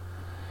know.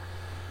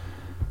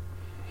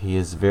 He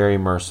is very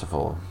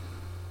merciful.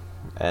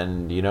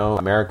 And, you know,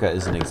 America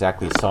isn't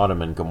exactly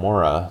Sodom and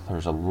Gomorrah.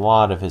 There's a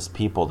lot of his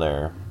people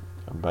there.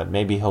 But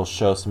maybe he'll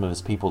show some of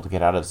his people to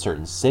get out of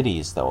certain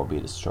cities that will be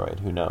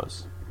destroyed. Who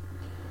knows?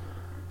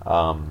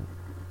 Wow.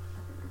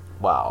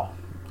 All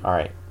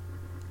right.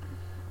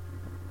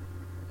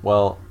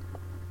 Well,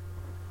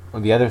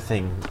 the other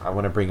thing I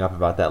want to bring up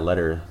about that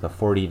letter, the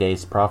 40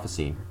 days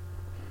prophecy,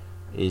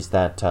 is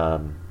that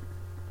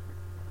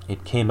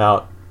it came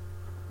out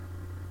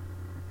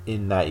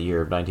in that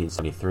year of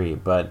 1973,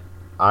 but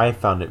I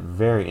found it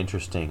very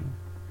interesting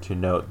to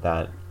note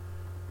that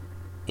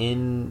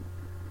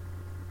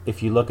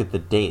if you look at the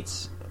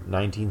dates,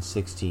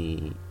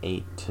 1968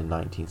 to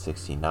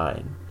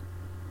 1969,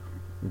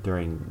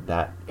 during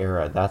that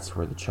era, that's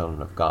where the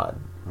children of God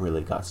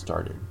really got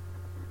started.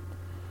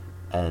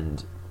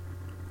 And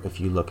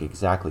if you look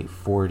exactly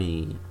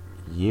 40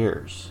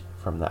 years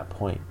from that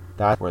point,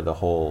 that's where the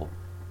whole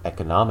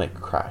economic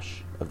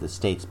crash of the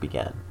states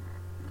began.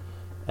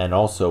 And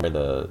also where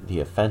the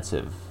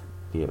offensive,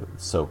 the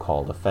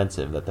so-called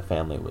offensive that the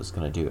family was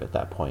going to do at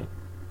that point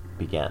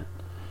began.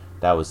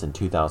 That was in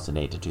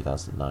 2008 to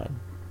 2009.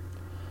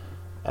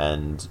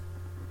 And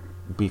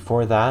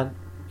before that,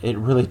 it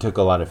really took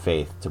a lot of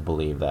faith to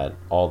believe that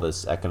all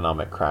this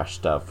economic crash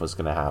stuff was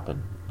going to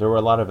happen. There were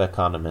a lot of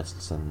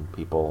economists and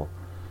people,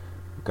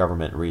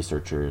 government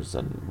researchers,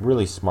 and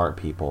really smart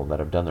people that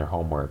have done their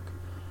homework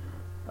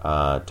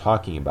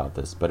talking about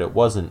this, but it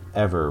wasn't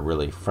ever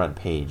really front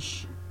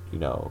page, you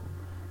know,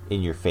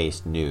 in your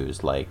face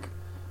news like,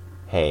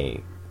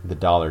 hey, the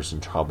dollar's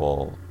in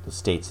trouble, the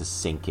states is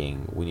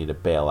sinking, we need to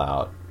bail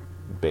out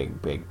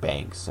big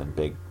banks and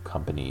big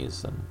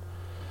companies. And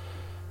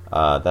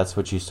that's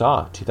what you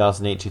saw.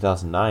 2008,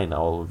 2009,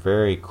 I'll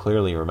very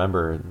clearly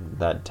remember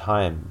that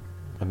time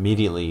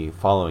immediately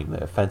following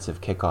the offensive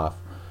kickoff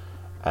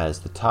as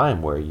the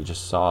time where you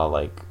just saw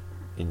like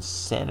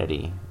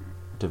insanity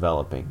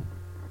developing.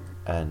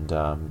 And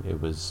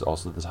it was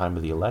also the time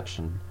of the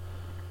election.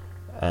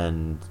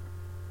 And,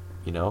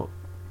 you know,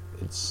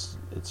 it's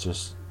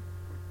just,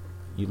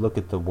 you look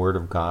at the Word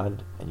of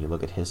God and you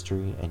look at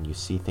history and you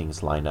see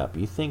things line up.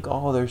 You think,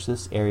 oh, there's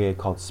this area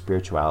called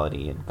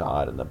spirituality and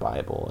God and the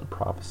Bible and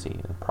prophecy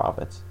and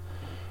prophets.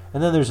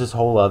 And then there's this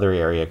whole other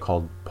area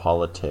called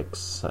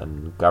politics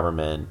and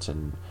government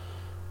and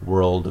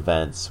world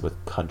events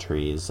with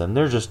countries, and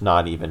they're just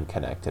not even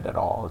connected at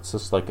all. It's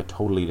just like a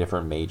totally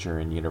different major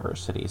in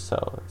university,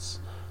 so it's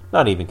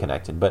not even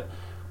connected. But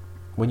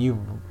when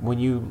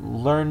you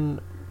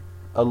learn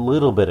a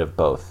little bit of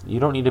both, you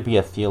don't need to be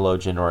a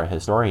theologian or a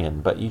historian,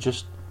 but you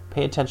just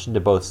pay attention to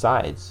both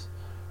sides.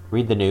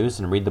 Read the news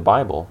and read the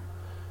Bible.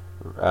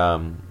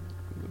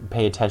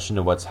 Pay attention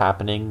to what's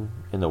happening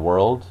in the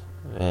world,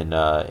 in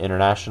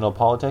international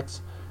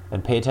politics,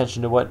 and pay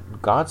attention to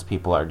what God's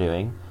people are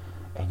doing,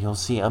 and you'll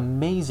see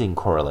amazing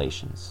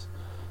correlations.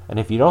 And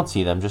if you don't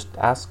see them, just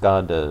ask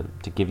God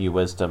to give you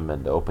wisdom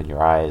and to open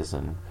your eyes,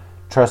 and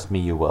trust me,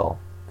 you will.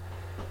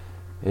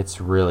 It's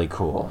really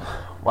cool.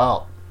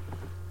 Well,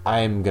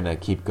 I'm going to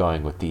keep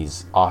going with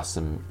these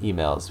awesome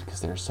emails because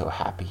they're so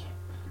happy.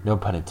 No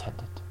pun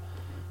intended.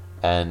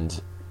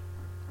 And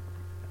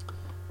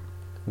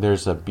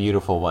there's a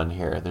beautiful one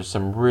here. There's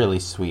some really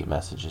sweet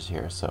messages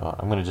here, so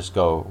I'm going to just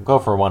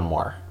go for one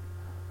more.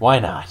 Why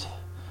not?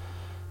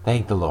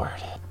 Thank the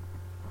Lord.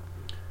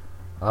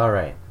 All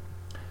right.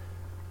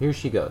 Here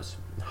she goes.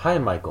 Hi,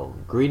 Michael.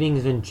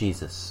 Greetings in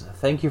Jesus.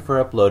 Thank you for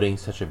uploading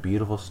such a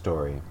beautiful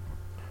story.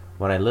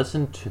 When I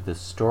listened to the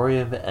story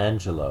of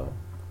Angelo,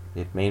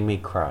 it made me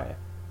cry.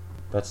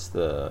 That's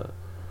the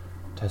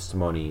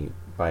testimony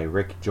by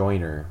Rick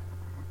Joyner,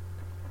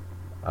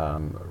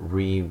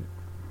 retaught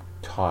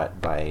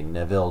by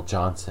Neville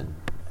Johnson.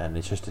 And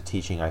it's just a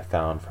teaching I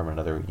found from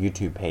another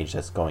YouTube page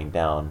that's going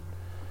down.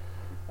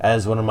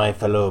 As one of my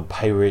fellow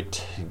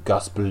pirate,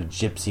 gospel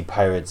gypsy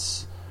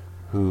pirates,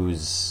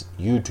 whose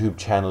YouTube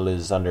channel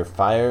is under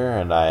fire,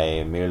 and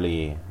I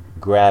merely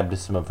grabbed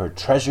some of her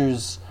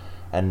treasures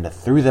and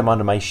threw them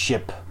onto my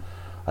ship,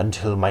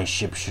 until my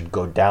ship should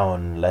go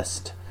down,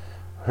 lest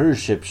her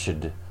ship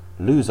should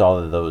lose all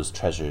of those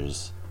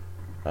treasures.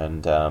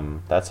 And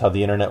that's how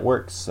the internet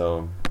works.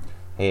 So,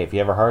 hey, if you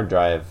have a hard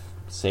drive,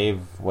 save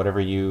whatever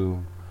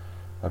you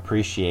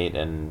appreciate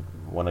and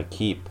want to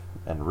keep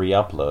and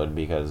re-upload,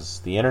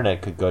 because the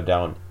internet could go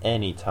down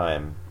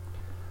anytime.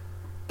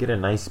 Get a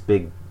nice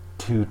big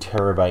 2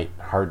 terabyte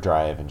hard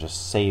drive and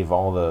just save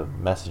all the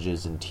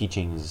messages and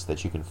teachings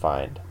that you can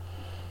find.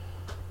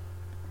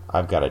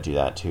 I've got to do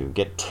that too.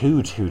 Get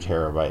 2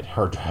 terabyte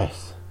hard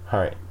drives.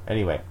 Alright,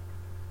 anyway.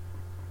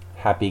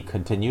 Happy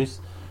continues.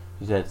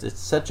 She says, it's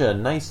such a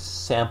nice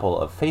sample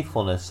of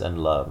faithfulness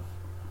and love.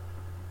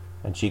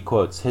 And she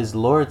quotes, His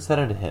Lord said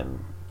unto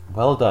him,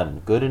 Well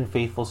done, good and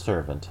faithful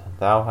servant.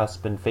 Thou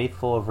hast been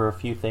faithful over a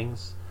few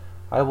things.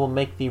 I will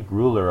make thee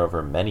ruler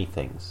over many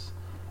things.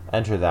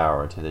 Enter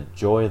thou into the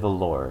joy of the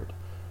Lord.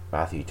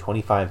 Matthew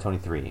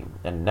 25:23.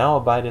 And now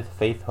abideth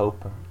faith,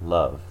 hope,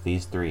 love,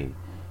 these 3.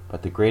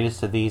 But the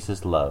greatest of these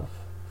is love.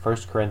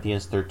 1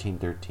 Corinthians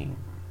 13:13.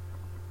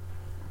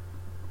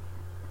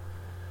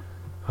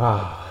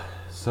 Ah,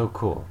 so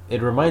cool.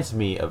 It reminds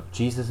me of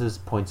Jesus'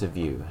 points of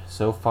view,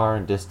 so far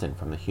and distant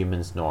from the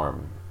human's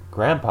norm.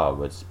 Grandpa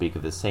would speak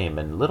of the same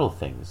in little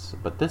things,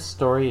 but this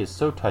story is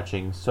so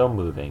touching, so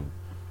moving.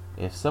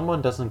 If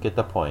someone doesn't get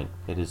the point,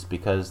 it is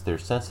because their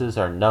senses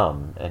are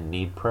numb and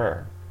need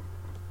prayer.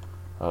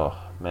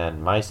 Oh,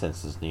 man, my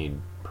senses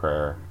need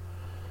prayer.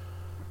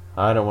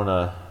 I don't want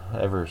to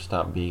ever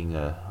stop being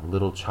a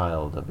little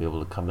child to be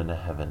able to come into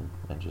heaven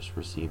and just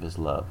receive His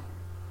love.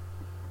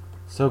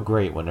 So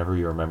great whenever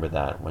you remember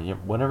that.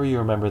 Whenever you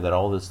remember that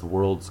all this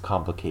world's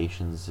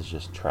complications is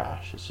just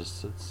trash.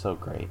 It's so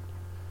great.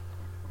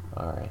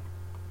 Alright.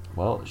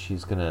 Well,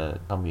 she's going to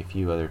tell me a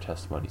few other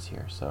testimonies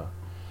here, so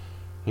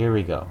here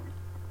we go.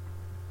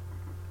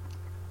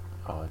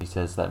 He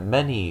says that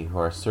many who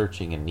are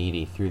searching and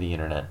needy through the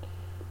internet,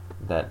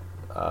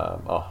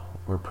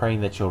 we're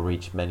praying that you'll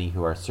reach many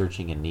who are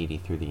searching and needy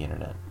through the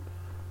internet.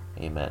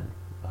 Amen.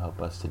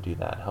 Help us to do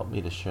that. Help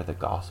me to share the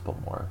gospel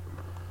more.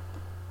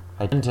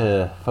 I tend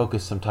to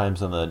focus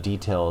sometimes on the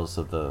details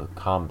of the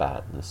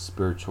combat and the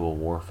spiritual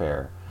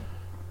warfare,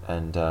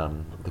 and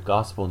the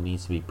gospel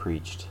needs to be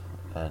preached,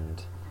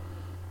 and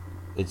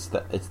it's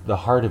the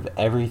heart of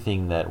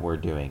everything that we're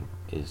doing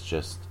is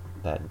just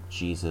that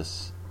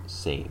Jesus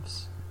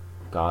saves.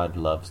 God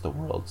loves the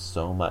world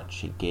so much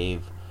He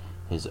gave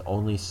His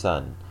only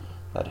Son,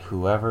 that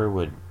whoever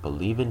would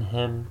believe in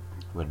Him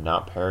would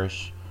not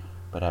perish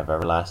but have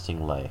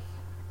everlasting life.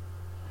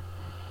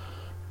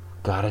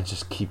 Gotta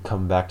just keep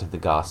coming back to the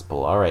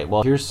gospel. Alright,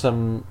 well,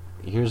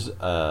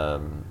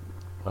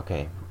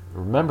 okay.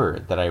 Remember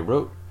that I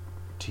wrote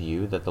to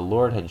you that the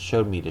Lord had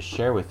showed me to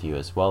share with you,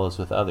 as well as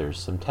with others,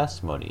 some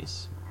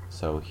testimonies.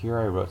 So here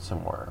I wrote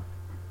some more.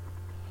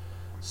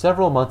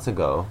 Several months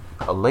ago,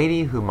 a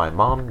lady whom my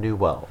mom knew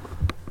well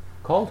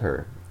called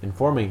her,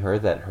 informing her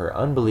that her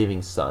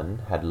unbelieving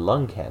son had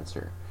lung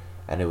cancer,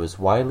 and it was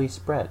widely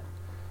spread,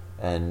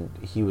 and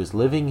he was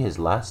living his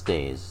last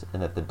days,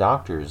 and that the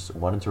doctors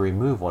wanted to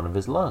remove one of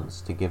his lungs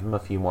to give him a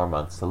few more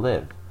months to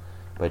live.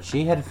 But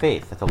she had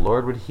faith that the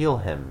Lord would heal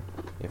him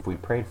if we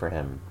prayed for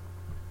him.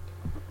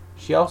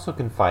 She also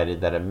confided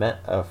that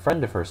a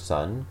friend of her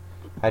son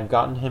had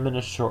gotten him in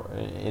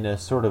a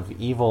sort of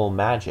evil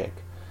magic,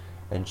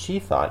 and she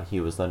thought he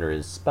was under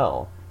his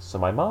spell. So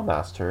my mom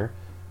asked her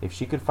if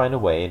she could find a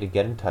way to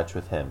get in touch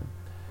with him,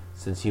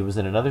 since he was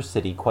in another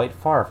city quite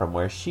far from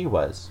where she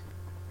was.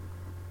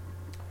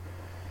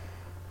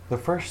 The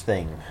first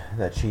thing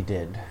that she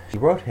did, she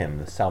wrote him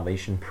the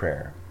salvation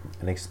prayer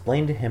and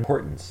explained to him the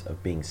importance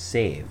of being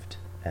saved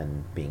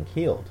and being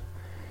healed,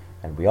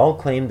 and we all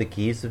claimed the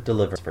keys of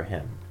deliverance for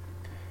him.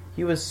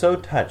 He was so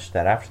touched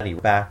that after that he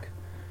went back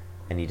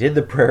and he did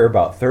the prayer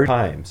about 30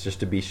 times just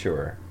to be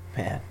sure.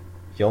 Man,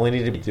 you only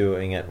need to be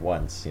doing it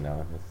once, you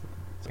know.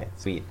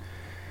 It's sweet.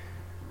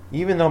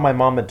 Even though my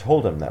mom had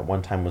told him that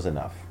one time was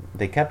enough,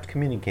 they kept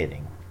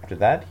communicating. After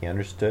that, he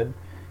understood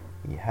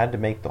he had to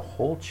make the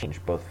whole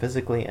change, both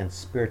physically and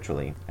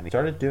spiritually, and he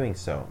started doing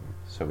so.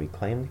 So we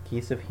claimed the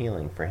keys of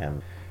healing for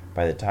him.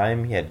 By the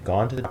time he had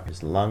gone to the doctor,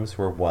 his lungs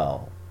were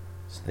well,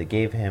 so they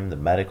gave him the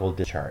medical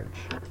discharge.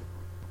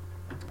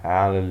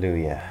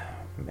 Hallelujah.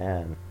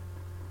 Man.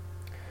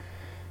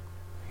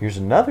 Here's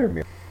another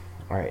miracle.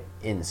 Alright,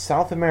 in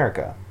South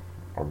America,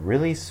 a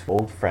really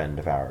old friend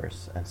of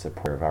ours and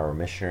supporter of our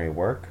missionary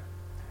work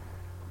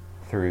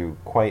through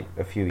quite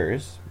a few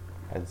years,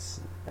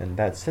 and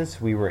that since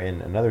we were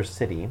in another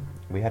city,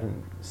 we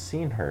hadn't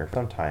seen her for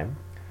some time,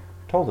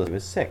 told us she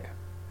was sick,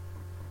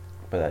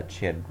 but that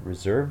she had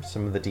reserved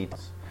some of the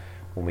details.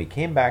 When we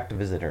came back to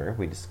visit her,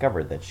 we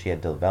discovered that she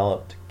had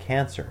developed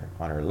cancer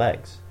on her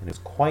legs, and it was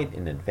quite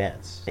in an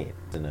advanced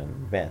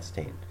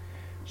state.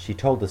 She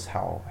told us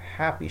how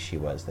happy she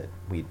was that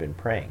we'd been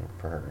praying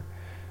for her,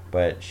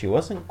 but she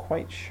wasn't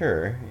quite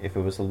sure if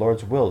it was the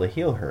Lord's will to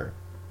heal her.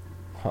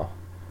 Huh.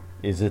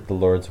 Is it the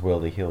Lord's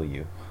will to heal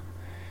you?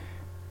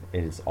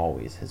 It is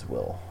always His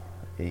will.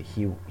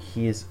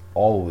 He is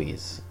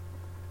always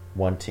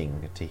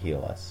wanting to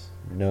heal us,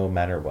 no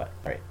matter what.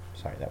 Right,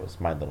 sorry, that was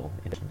my little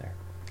intervention there.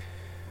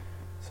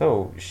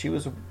 So she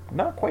was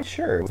not quite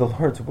sure it was the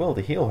Lord's will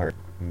to heal her.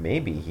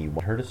 Maybe he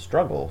wanted her to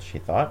struggle, she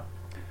thought.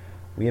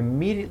 We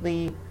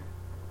immediately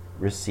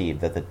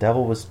received that the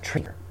devil was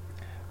tricking her.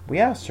 We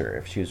asked her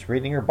if she was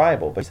reading her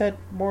Bible, but she said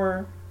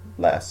more,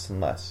 less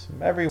and less.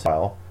 Every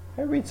while,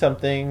 I read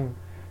something,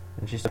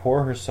 and she said,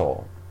 pour her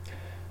soul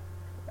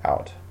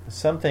out.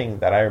 Something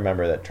that I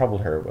remember that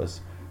troubled her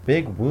was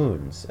big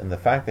wounds and the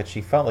fact that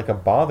she felt like a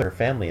bother to her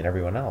family and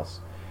everyone else.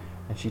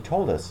 And she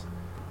told us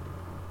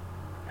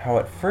how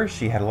at first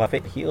she had a lot of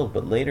faith healed,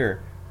 but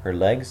later her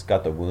legs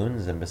got the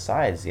wounds, and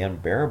besides the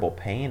unbearable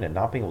pain and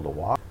not being able to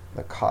walk,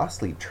 the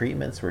costly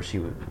treatments where she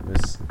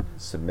was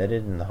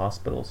submitted in the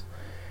hospitals,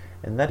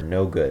 and that did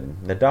no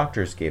good. The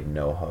doctors gave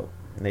no hope.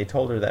 And they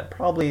told her that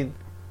probably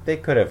they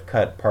could have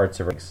cut parts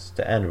of her legs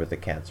to end with the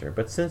cancer,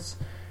 but since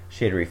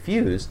she had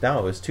refused, now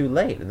it was too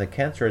late, and the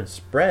cancer had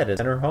spread and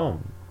sent her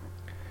home.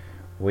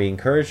 We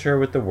encouraged her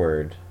with the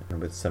word and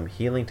with some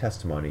healing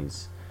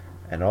testimonies,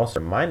 and also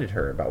reminded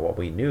her about what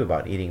we knew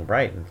about eating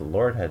right, and the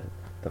Lord had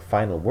the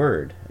final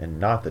word and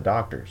not the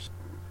doctors.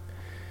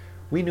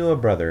 We knew a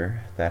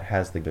brother that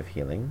has the gift of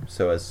healing,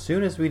 so as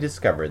soon as we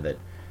discovered that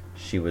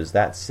she was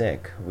that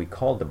sick, we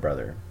called the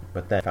brother,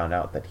 but then found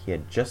out that he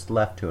had just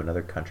left to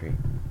another country.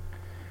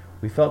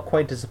 We felt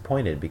quite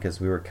disappointed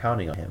because we were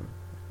counting on him.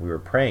 We were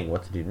praying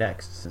what to do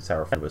next, since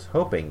our friend was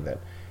hoping that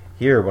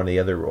here one of the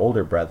other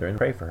older brethren would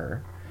pray for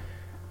her.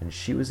 And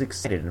she was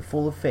excited and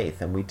full of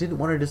faith, and we didn't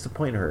want to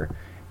disappoint her,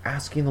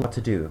 asking the Lord what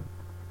to do.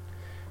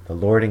 The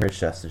Lord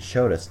encouraged us and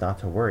showed us not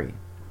to worry,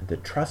 and to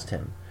trust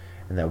him,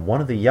 and that one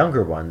of the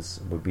younger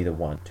ones would be the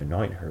one to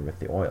anoint her with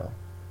the oil.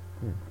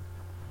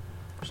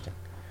 Interesting.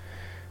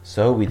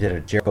 So we did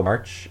a Jericho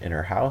march in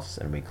her house,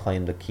 and we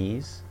claimed the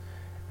keys,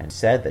 and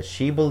said that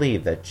she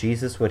believed that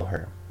Jesus would heal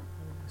her.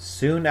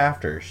 Soon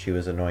after she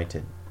was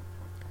anointed.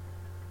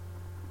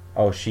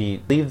 Oh, she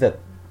believed that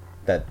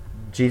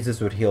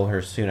Jesus would heal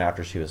her soon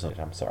after she was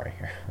anointed. I'm sorry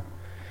here.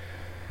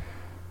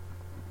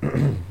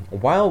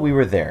 While we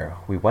were there,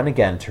 we went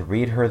again to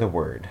read her the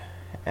word,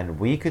 and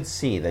we could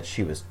see that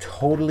she was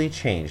totally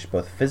changed,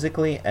 both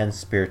physically and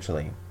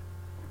spiritually.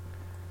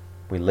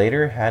 We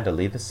later had to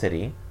leave the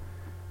city,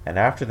 and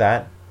after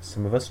that,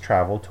 some of us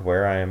traveled to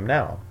where I am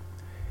now.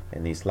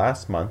 In these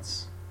last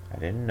months, I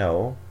didn't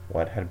know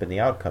what had been the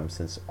outcome,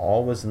 since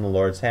all was in the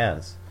Lord's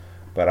hands,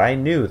 but I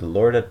knew the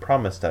Lord had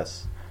promised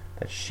us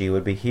that she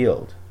would be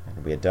healed,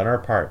 and we had done our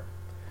part.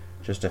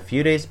 Just a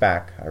few days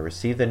back, I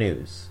received the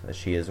news that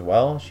she is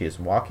well, she is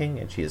walking,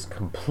 and she is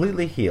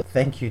completely healed.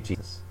 Thank you,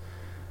 Jesus.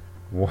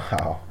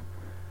 Wow.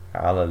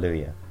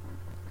 Hallelujah.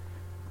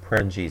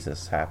 Prayer in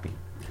Jesus, happy.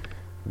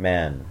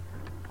 Man.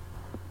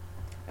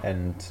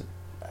 And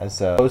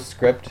as a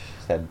postscript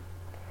said,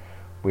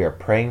 we are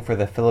praying for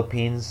the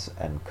Philippines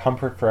and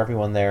comfort for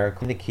everyone there,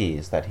 including the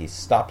keys, that he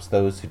stops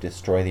those who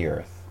destroy the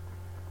earth.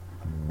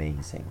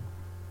 Amazing.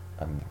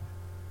 Amazing.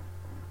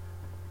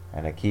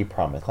 And a key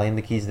promise. Claim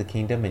the keys of the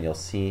kingdom and you'll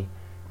see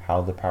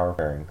how the power of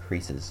prayer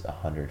increases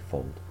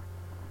 100-fold.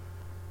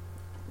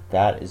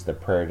 That is the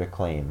prayer to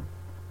claim.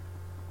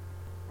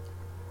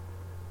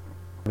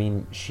 I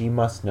mean, she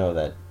must know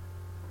that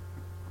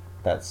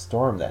that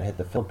storm that hit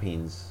the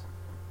Philippines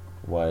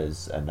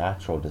was a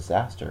natural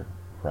disaster,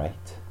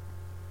 right?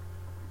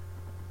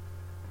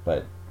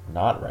 But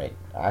not right.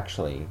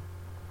 Actually,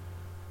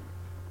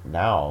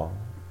 now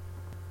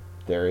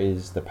there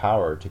is the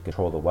power to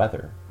control the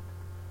weather.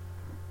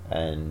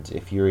 And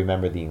if you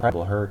remember the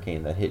incredible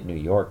hurricane that hit New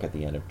York at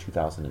the end of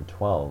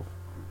 2012,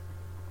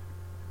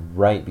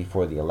 right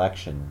before the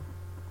election,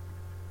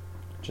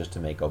 just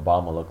to make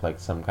Obama look like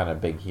some kind of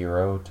big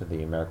hero to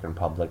the American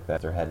public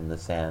that their head in the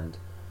sand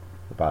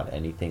about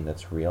anything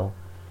that's real.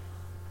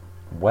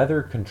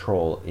 Weather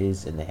control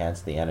is in the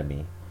hands of the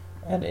enemy,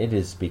 and it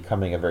is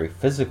becoming a very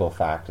physical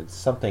fact. It's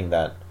something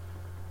that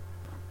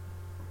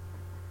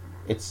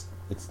it's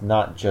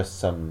not just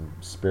some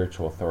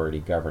spiritual authority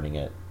governing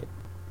it.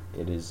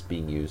 It is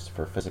being used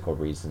for physical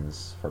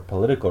reasons, for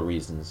political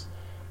reasons,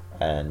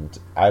 and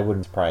I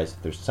wouldn't be surprised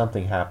if there's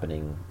something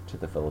happening to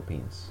the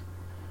Philippines.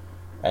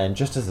 And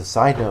just as a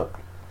side note,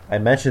 I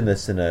mentioned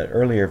this in an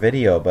earlier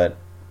video, but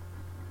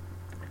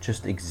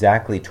just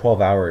exactly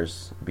 12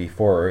 hours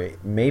before,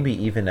 maybe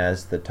even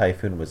as the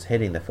typhoon was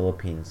hitting the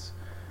Philippines,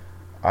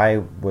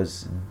 I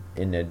was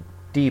in a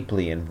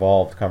deeply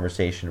involved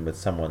conversation with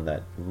someone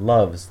that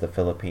loves the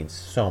Philippines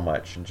so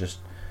much and just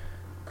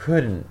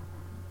couldn't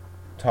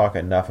talk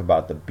enough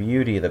about the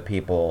beauty of the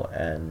people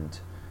and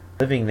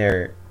living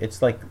there.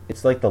 It's like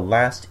the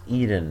last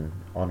Eden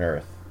on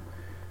earth,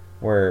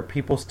 where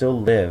people still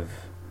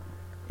live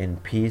in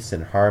peace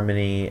and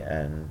harmony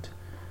and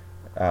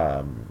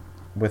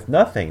with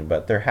nothing,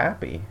 but they're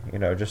happy. You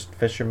know, just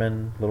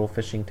fishermen, little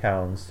fishing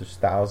towns. There's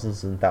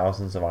thousands and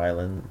thousands of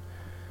islands,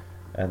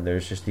 and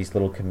there's just these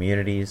little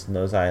communities in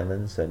those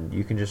islands, and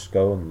you can just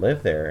go and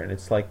live there, and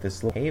it's like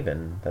this little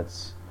haven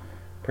that's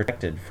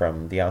protected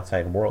from the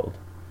outside world.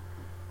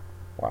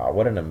 Wow,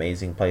 what an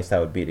amazing place that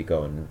would be to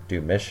go and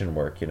do mission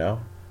work, you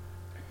know?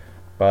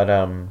 But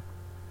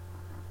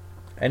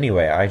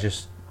anyway,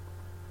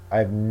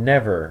 I've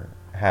never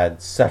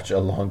had such a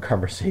long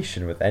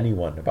conversation with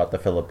anyone about the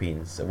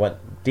Philippines. It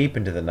went deep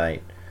into the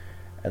night,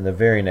 and the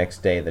very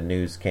next day the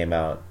news came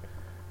out.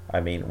 I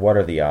mean, what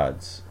are the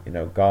odds?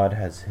 God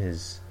has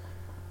his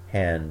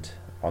hand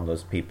on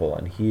those people,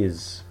 and he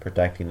is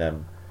protecting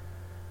them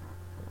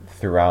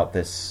throughout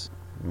this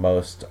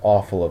most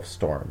awful of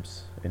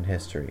storms in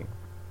history.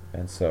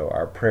 And so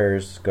our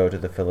prayers go to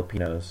the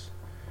Filipinos,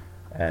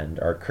 and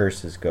our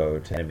curses go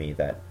to the enemy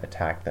that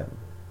attack them.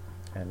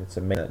 And it's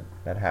amazing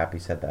that Happy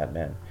said that,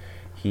 man.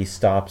 He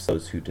stops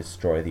those who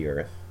destroy the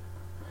earth.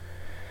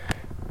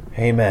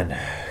 Amen.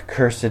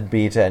 Cursed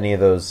be to any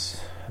of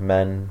those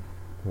men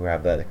who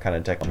have that kind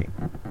of technology.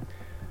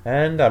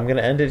 And I'm going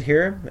to end it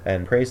here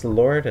and praise the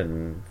Lord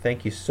and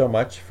thank you so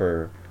much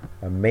for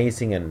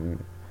amazing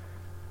and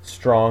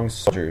strong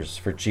soldiers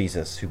for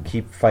Jesus who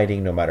keep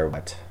fighting no matter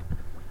what.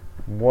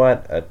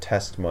 What a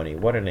testimony.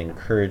 What an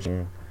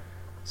encouraging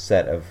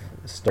set of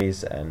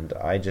stories, and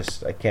I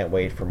can't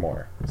wait for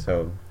more.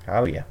 So,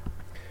 hallelujah.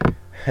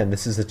 And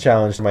this is a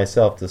challenge to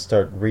myself to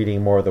start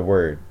reading more of the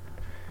Word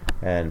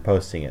and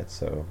posting it.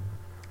 So,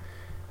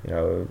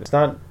 it's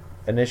not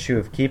an issue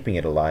of keeping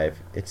it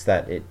alive. It's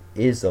that it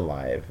is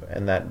alive,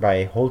 and that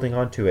by holding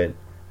on to it,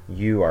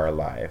 you are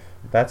alive.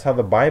 That's how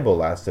the Bible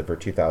lasted for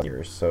 2,000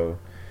 years. So,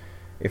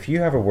 if you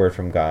have a word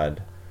from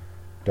God,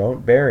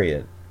 don't bury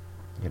it.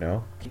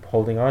 Keep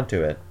holding on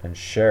to it and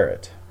share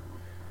it.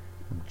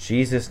 In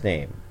Jesus'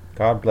 name,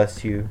 God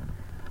bless you.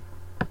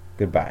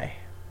 Goodbye.